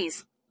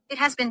studies. It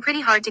has been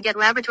pretty hard to get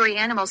laboratory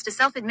animals to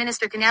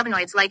self-administer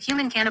cannabinoids like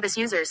human cannabis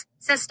users,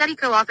 says study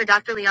co-author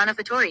Dr. Liana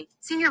Fattori,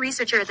 senior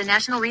researcher at the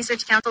National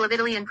Research Council of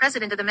Italy and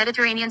president of the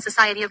Mediterranean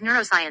Society of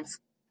Neuroscience.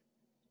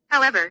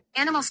 However,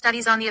 animal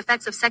studies on the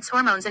effects of sex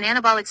hormones and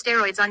anabolic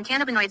steroids on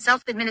cannabinoid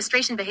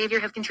self-administration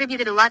behavior have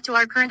contributed a lot to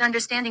our current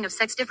understanding of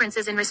sex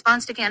differences in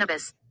response to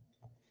cannabis.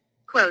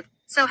 Quote,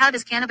 so how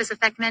does cannabis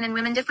affect men and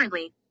women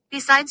differently?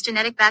 Besides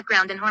genetic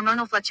background and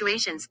hormonal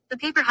fluctuations, the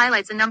paper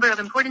highlights a number of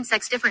important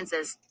sex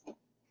differences.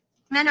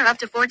 Men are up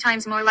to 4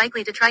 times more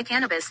likely to try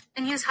cannabis,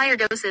 and use higher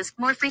doses,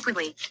 more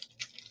frequently.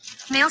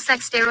 Male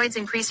sex steroids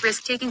increase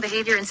risk-taking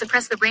behavior and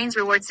suppress the brain's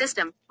reward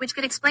system, which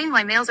could explain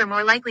why males are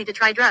more likely to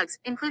try drugs,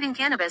 including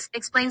cannabis,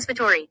 explains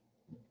Vittori.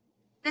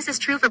 This is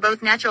true for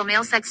both natural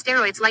male sex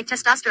steroids like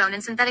testosterone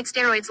and synthetic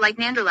steroids like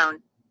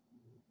nandrolone.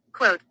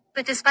 Quote,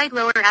 but despite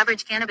lower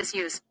average cannabis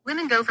use,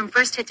 women go from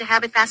first hit to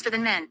habit faster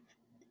than men.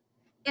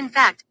 In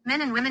fact,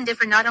 men and women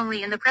differ not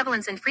only in the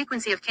prevalence and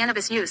frequency of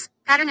cannabis use,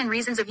 pattern and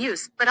reasons of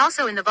use, but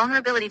also in the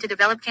vulnerability to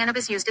develop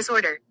cannabis use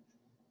disorder.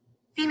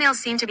 Females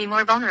seem to be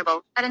more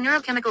vulnerable, at a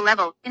neurochemical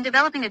level, in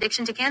developing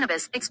addiction to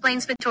cannabis,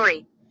 explains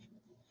Vittori.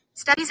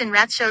 Studies in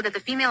rats show that the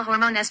female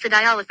hormone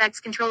estradiol affects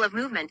control of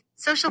movement,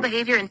 social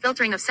behavior and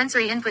filtering of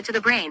sensory input to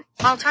the brain,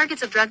 all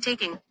targets of drug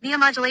taking, via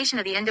modulation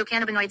of the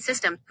endocannabinoid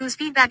system, whose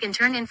feedback in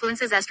turn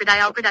influences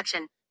estradiol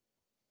production.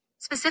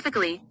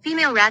 Specifically,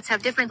 female rats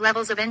have different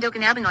levels of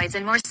endocannabinoids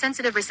and more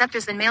sensitive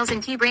receptors than males in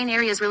key brain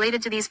areas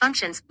related to these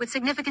functions, with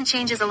significant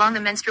changes along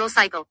the menstrual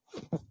cycle.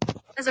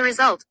 As a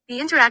result, the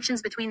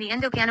interactions between the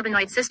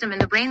endocannabinoid system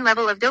and the brain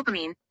level of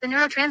dopamine, the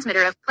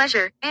neurotransmitter of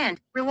pleasure and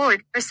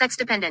reward, are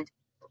sex-dependent.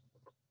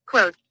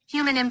 Quote,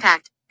 human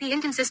impact. The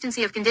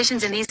inconsistency of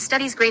conditions in these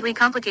studies greatly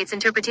complicates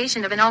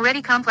interpretation of an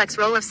already complex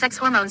role of sex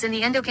hormones in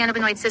the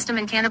endocannabinoid system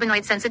and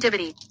cannabinoid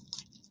sensitivity.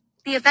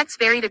 The effects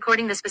varied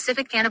according to the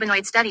specific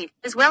cannabinoid studied,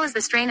 as well as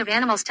the strain of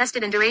animals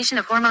tested and duration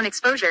of hormone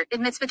exposure,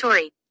 admits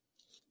Vittori.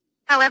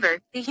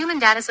 However, the human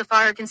data so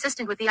far are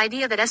consistent with the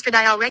idea that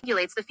estradiol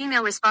regulates the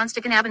female response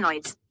to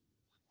cannabinoids.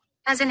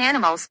 As in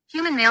animals,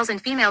 human males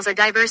and females are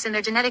diverse in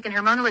their genetic and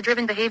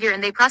hormonal-driven behavior,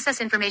 and they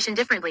process information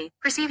differently,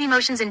 perceive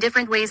emotions in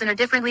different ways, and are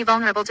differently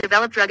vulnerable to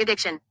develop drug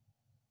addiction.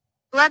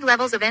 Blood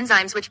levels of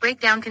enzymes which break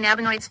down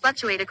cannabinoids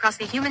fluctuate across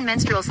the human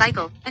menstrual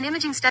cycle, and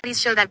imaging studies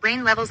show that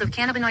brain levels of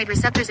cannabinoid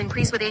receptors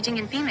increase with aging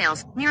in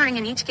females, mirroring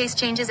in each case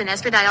changes in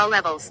estradiol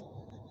levels.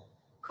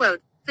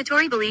 Quote,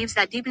 Vittori believes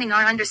that deepening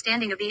our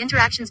understanding of the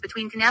interactions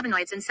between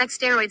cannabinoids and sex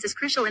steroids is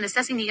crucial in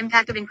assessing the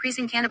impact of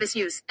increasing cannabis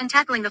use, and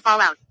tackling the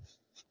fallout.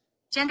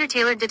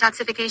 Gender-tailored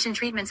detoxification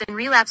treatments and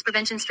relapse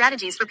prevention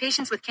strategies for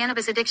patients with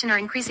cannabis addiction are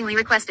increasingly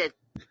requested.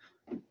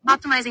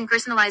 Optimizing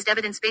personalized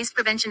evidence-based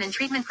prevention and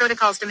treatment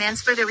protocols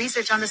demands further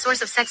research on the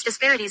source of sex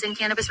disparities in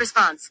cannabis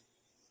response.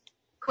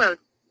 Quote.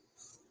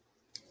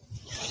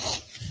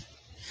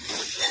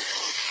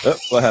 Oh,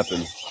 what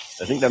happened?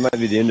 I think that might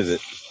be the end of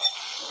it.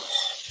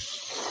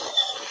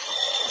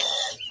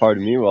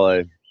 Pardon me while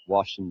I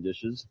wash some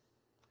dishes.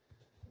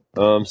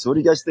 So what do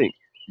you guys think?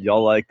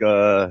 Y'all like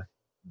the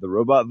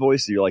robot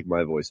voice, or you like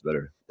my voice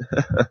better?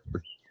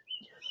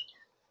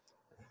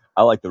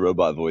 I like the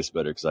robot voice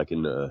better because I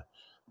can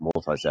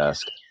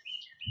multitask.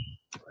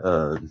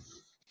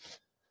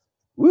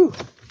 Woo!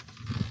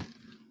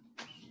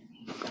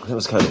 That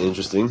was kind of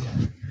interesting.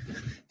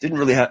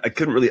 I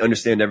couldn't really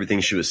understand everything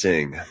she was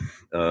saying.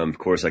 Of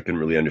course, I couldn't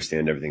really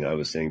understand everything I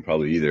was saying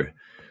probably either,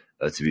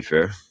 to be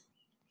fair.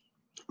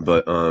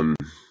 But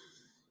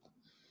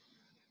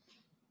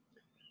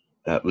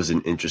that was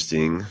an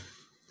interesting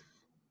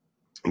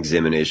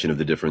examination of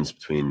the difference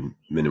between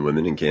men and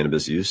women in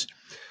cannabis use.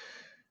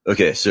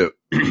 Okay, so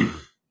this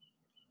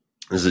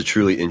is a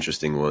truly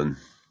interesting one.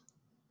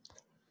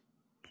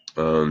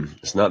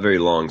 It's not very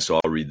long, so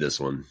I'll read this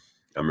one.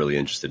 I'm really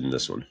interested in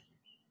this one.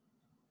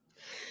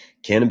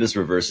 Cannabis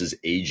reverses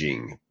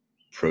aging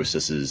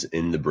processes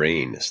in the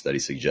brain, study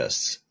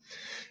suggests.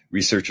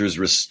 Researchers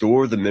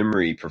restore the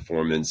memory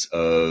performance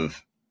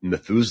of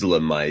Methuselah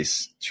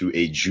mice to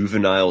a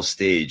juvenile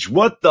stage.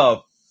 What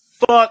the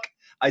fuck?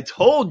 I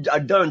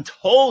done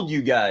told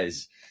you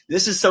guys.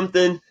 This is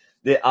something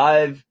that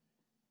I've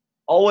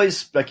always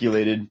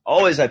speculated,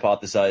 always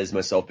hypothesized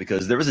myself,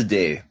 because there was a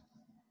day,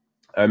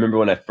 I remember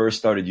when I first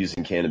started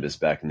using cannabis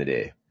back in the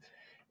day,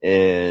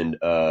 and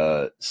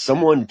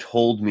someone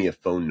told me a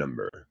phone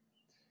number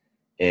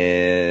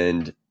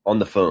and on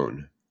the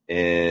phone,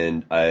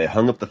 and I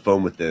hung up the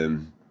phone with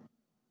them,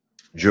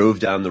 drove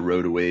down the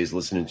road a ways,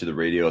 listening to the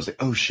radio. I was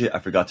like, oh shit, I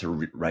forgot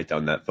to write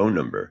down that phone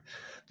number.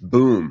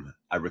 Boom,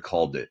 I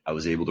recalled it. I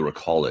was able to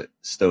recall it,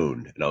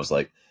 stoned. And I was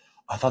like,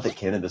 I thought that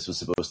cannabis was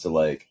supposed to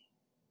like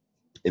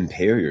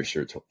impair your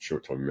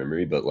short-term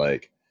memory, but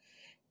like,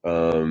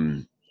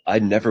 I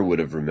never would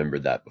have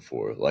remembered that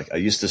before. Like, I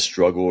used to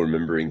struggle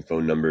remembering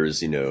phone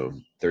numbers,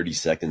 30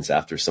 seconds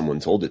after someone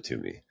told it to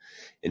me.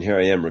 And here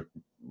I am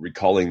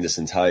recalling this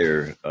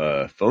entire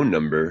phone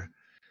number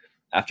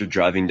after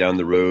driving down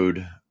the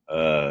road,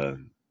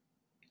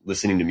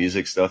 listening to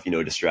music stuff,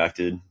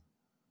 distracted.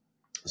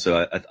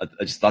 So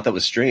I just thought that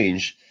was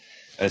strange.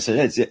 And I said,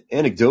 hey, it's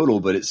anecdotal,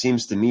 but it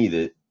seems to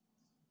me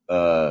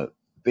that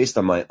based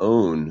on my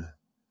own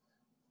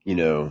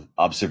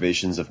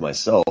observations of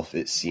myself,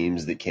 it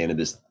seems that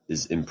cannabis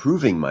is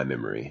improving my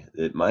memory,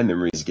 that my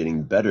memory is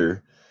getting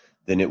better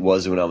than it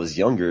was when I was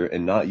younger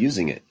and not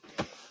using it.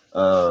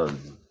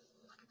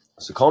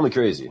 So call me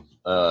crazy.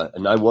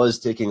 And I was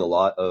taking a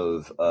lot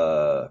of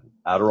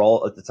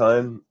Adderall at the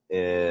time,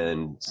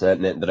 and so that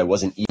meant that I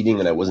wasn't eating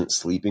and I wasn't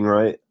sleeping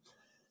right.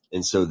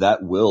 And so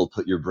that will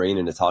put your brain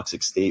in a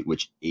toxic state,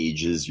 which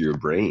ages your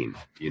brain,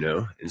 you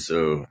know? And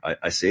so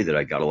I say that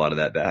I got a lot of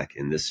that back,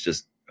 and this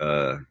just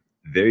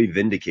very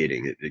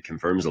vindicating. It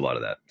confirms a lot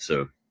of that.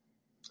 So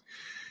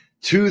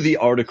to the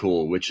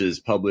article, which is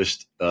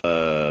published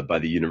by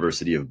the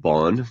University of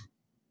Bonn,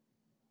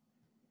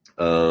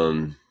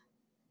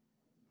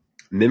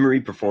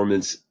 memory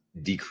performance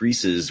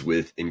decreases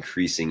with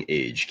increasing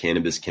age.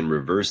 Cannabis can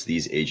reverse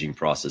these aging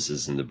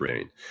processes in the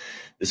brain.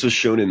 This was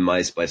shown in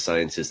mice by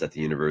scientists at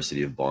the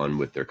University of Bonn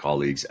with their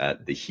colleagues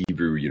at the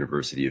Hebrew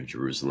University of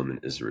Jerusalem in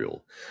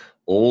Israel.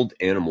 Old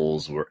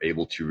animals were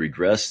able to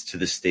regress to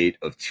the state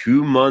of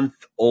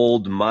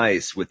 2-month-old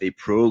mice with a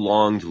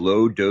prolonged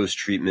low-dose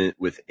treatment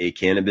with a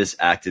cannabis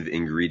active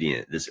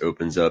ingredient. This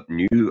opens up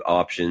new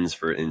options,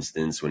 for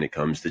instance, when it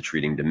comes to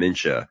treating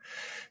dementia.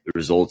 The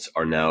results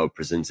are now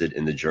presented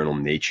in the journal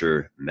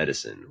Nature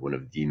Medicine, one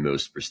of the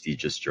most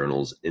prestigious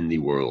journals in the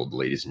world,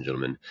 ladies and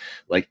gentlemen.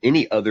 Like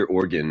any other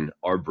organ,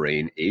 our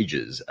brain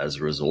ages. As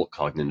a result,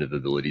 cognitive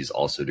abilities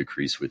also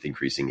decrease with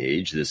increasing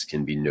age. This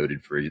can be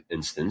noted, for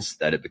instance,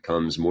 that it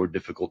becomes more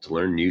difficult to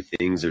learn new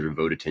things or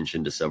devote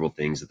attention to several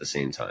things at the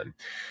same time.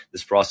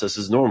 This process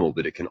is normal,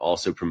 but it can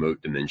also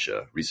promote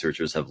dementia.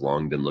 Researchers have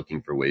long been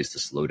looking for ways to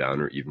slow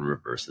down or even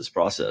reverse this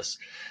process.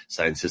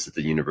 Scientists at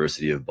the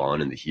University of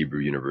Bonn and the Hebrew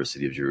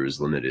University of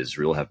Jerusalem at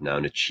Israel have now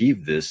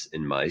achieved this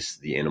in mice.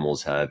 The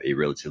animals have a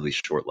relatively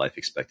short life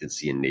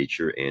expectancy in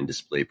nature and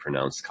display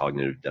pronounced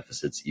cognitive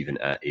deficits even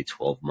at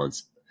 12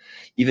 months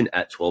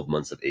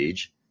of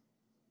age.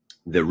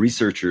 The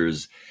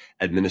researchers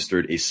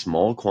administered a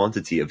small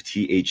quantity of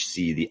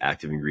THC, the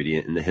active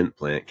ingredient in the hemp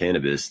plant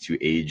cannabis, to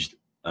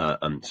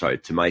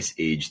mice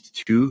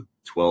aged 2,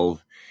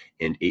 12,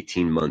 and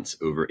 18 months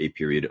over a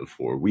period of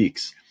 4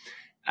 weeks.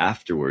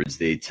 Afterwards,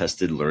 they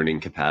tested learning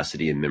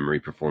capacity and memory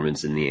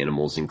performance in the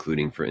animals,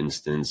 including, for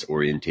instance,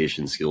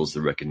 orientation skills,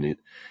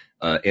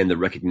 and the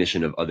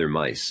recognition of other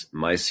mice.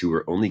 Mice who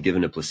were only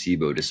given a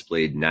placebo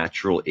displayed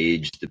natural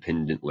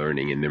age-dependent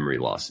learning and memory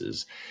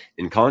losses.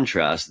 In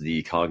contrast,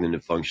 the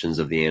cognitive functions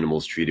of the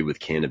animals treated with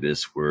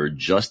cannabis were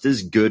just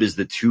as good as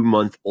the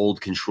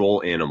 2-month-old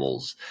control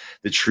animals.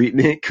 The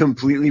treatment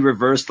completely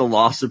reversed the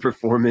loss of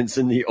performance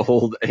in the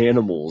old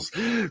animals,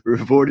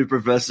 reported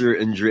Professor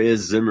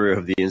Andreas Zimmer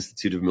of the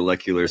Institute of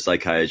Molecular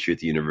Psychiatry at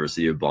the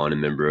University of Bonn, a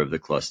member of the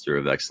Cluster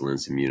of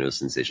Excellence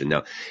Immunosensation.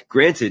 Now,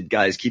 granted,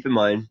 guys, keep in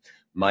mind,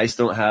 mice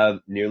don't have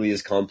nearly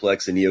as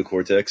complex a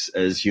neocortex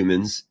as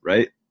humans,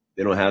 right?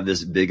 They don't have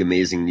this big,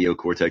 amazing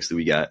neocortex that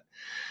we got.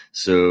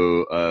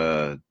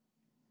 So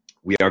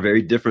we are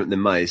very different than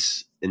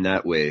mice in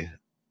that way.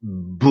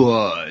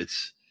 But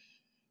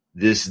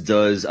this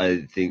does,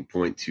 I think,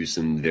 point to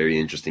some very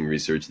interesting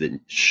research that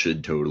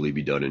should totally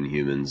be done in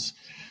humans.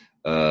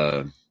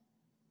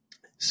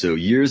 So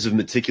years of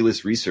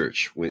meticulous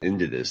research went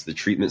into this. The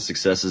treatment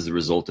success is the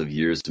result of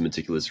years of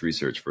meticulous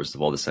research. First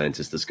of all, the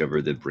scientists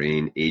discovered the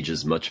brain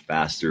ages much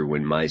faster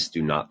when mice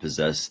do not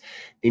possess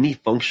any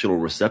functional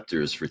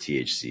receptors for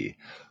THC.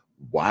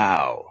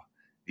 Wow.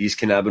 These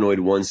cannabinoid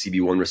 1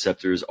 CB1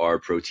 receptors are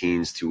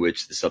proteins to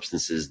which the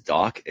substances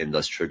dock and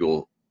thus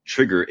trigger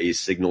a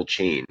signal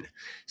chain.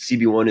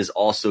 CB1 is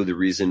also the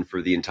reason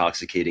for the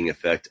intoxicating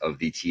effect of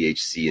the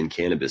THC in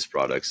cannabis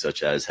products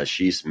such as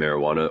hashish,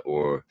 marijuana,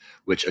 or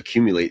which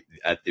accumulate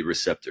at the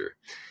receptor.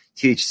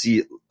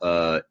 THC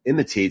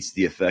imitates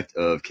the effect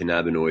of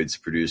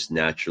cannabinoids produced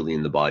naturally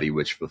in the body,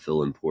 which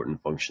fulfill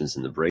important functions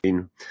in the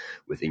brain.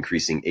 With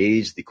increasing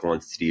age, the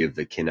quantity of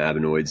the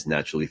cannabinoids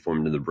naturally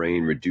formed in the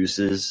brain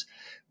reduces.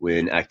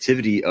 When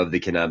activity of the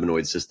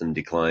cannabinoid system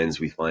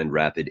declines, we find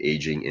rapid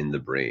aging in the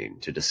brain.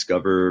 To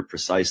discover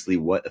precisely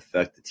what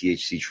effect the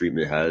THC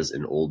treatment has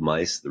in old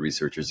mice, the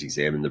researchers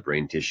examined the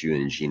brain tissue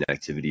and gene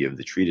activity of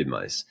the treated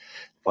mice.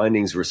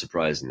 Findings were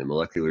surprising. The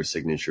molecular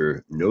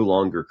signature no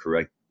longer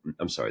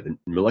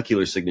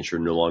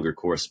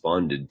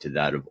corresponded to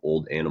that of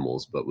old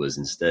animals, but was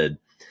instead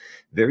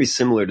very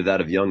similar to that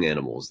of young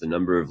animals. The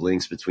number of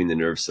links between the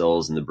nerve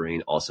cells and the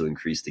brain also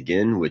increased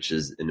again, which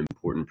is an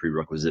important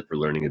prerequisite for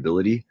learning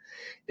ability.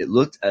 It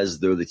looked as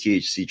though the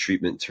THC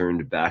treatment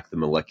turned back the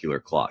molecular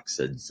clock,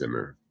 said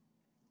Zimmer.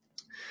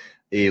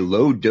 A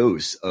low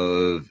dose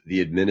of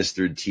the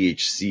administered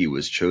THC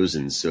was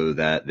chosen so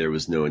that there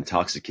was no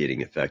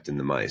intoxicating effect in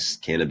the mice.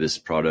 Cannabis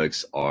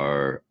products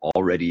are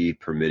already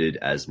permitted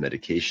as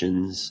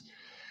medications,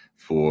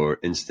 for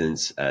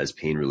instance, as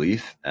pain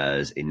relief.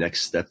 As a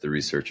next step, the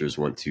researchers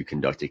want to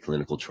conduct a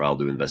clinical trial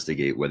to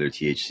investigate whether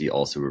THC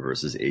also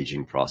reverses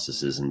aging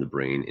processes in the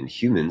brain in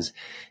humans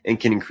and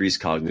can increase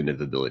cognitive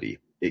ability.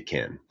 It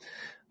can.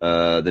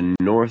 The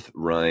North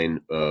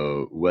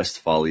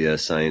Rhine-Westphalia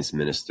science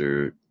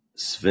minister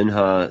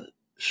Svenja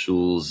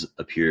Schulz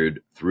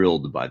appeared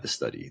thrilled by the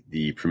study.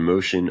 The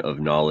promotion of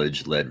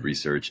knowledge-led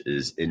research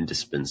is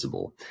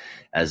indispensable,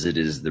 as it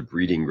is the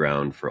breeding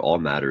ground for all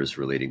matters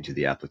relating to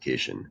the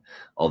application.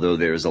 Although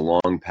there is a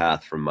long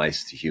path from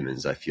mice to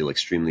humans, I feel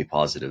extremely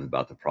positive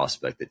about the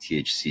prospect that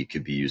THC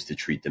could be used to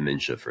treat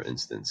dementia, for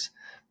instance.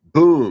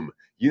 Boom!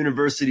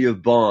 University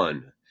of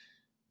Bonn.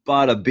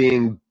 Bada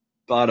bing,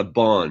 Bada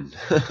bon.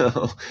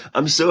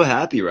 I'm so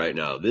happy right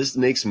now. This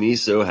makes me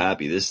so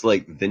happy. This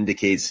like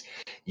vindicates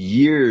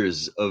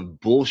years of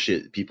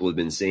bullshit people have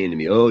been saying to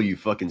me. Oh, you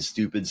fucking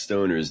stupid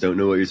stoners don't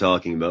know what you're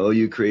talking about. Oh,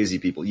 you crazy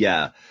people.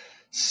 Yeah.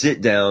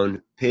 Sit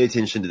down, pay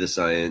attention to the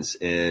science,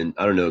 and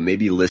I don't know,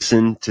 maybe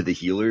listen to the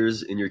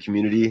healers in your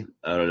community.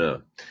 I don't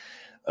know.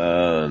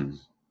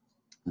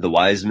 The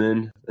wise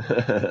men.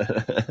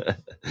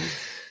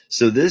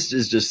 So this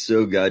is just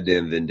so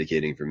goddamn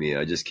vindicating for me.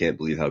 I just can't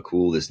believe how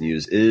cool this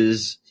news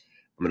is.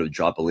 I'm going to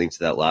drop a link to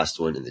that last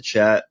one in the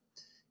chat.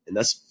 And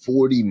that's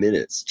 40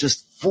 minutes,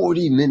 just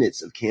 40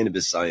 minutes of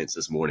cannabis science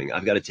this morning.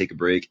 I've got to take a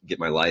break, get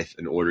my life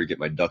in order, get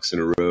my ducks in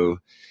a row.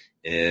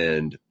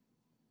 And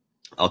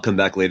I'll come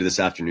back later this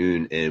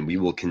afternoon and we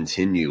will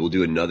continue. We'll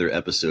do another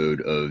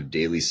episode of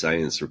Daily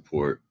Science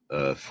Report,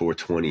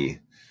 420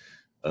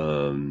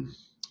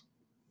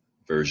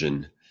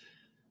 version.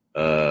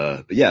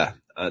 But yeah.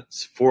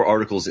 It's 4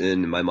 articles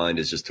in. My mind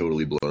is just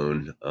totally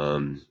blown.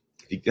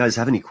 If you guys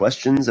have any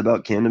questions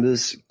about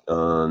cannabis,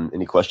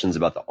 any questions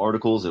about the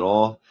articles at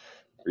all,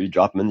 free to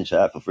drop them in the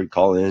chat. Feel free to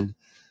call in.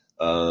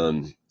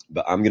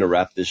 But I'm going to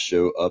wrap this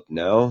show up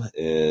now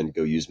and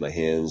go use my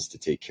hands to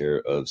take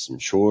care of some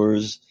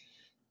chores.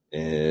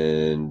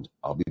 And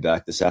I'll be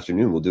back this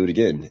afternoon. We'll do it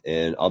again.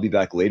 And I'll be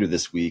back later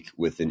this week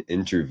with an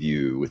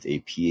interview with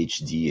a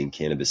PhD in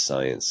cannabis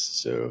science.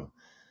 So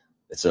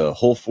it's a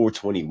whole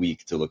 420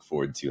 week to look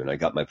forward to. And I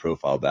got my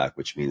profile back,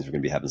 which means we're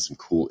going to be having some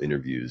cool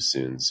interviews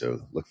soon.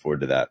 So look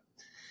forward to that.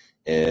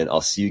 And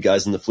I'll see you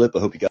guys in the flip. I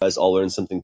hope you guys all learned something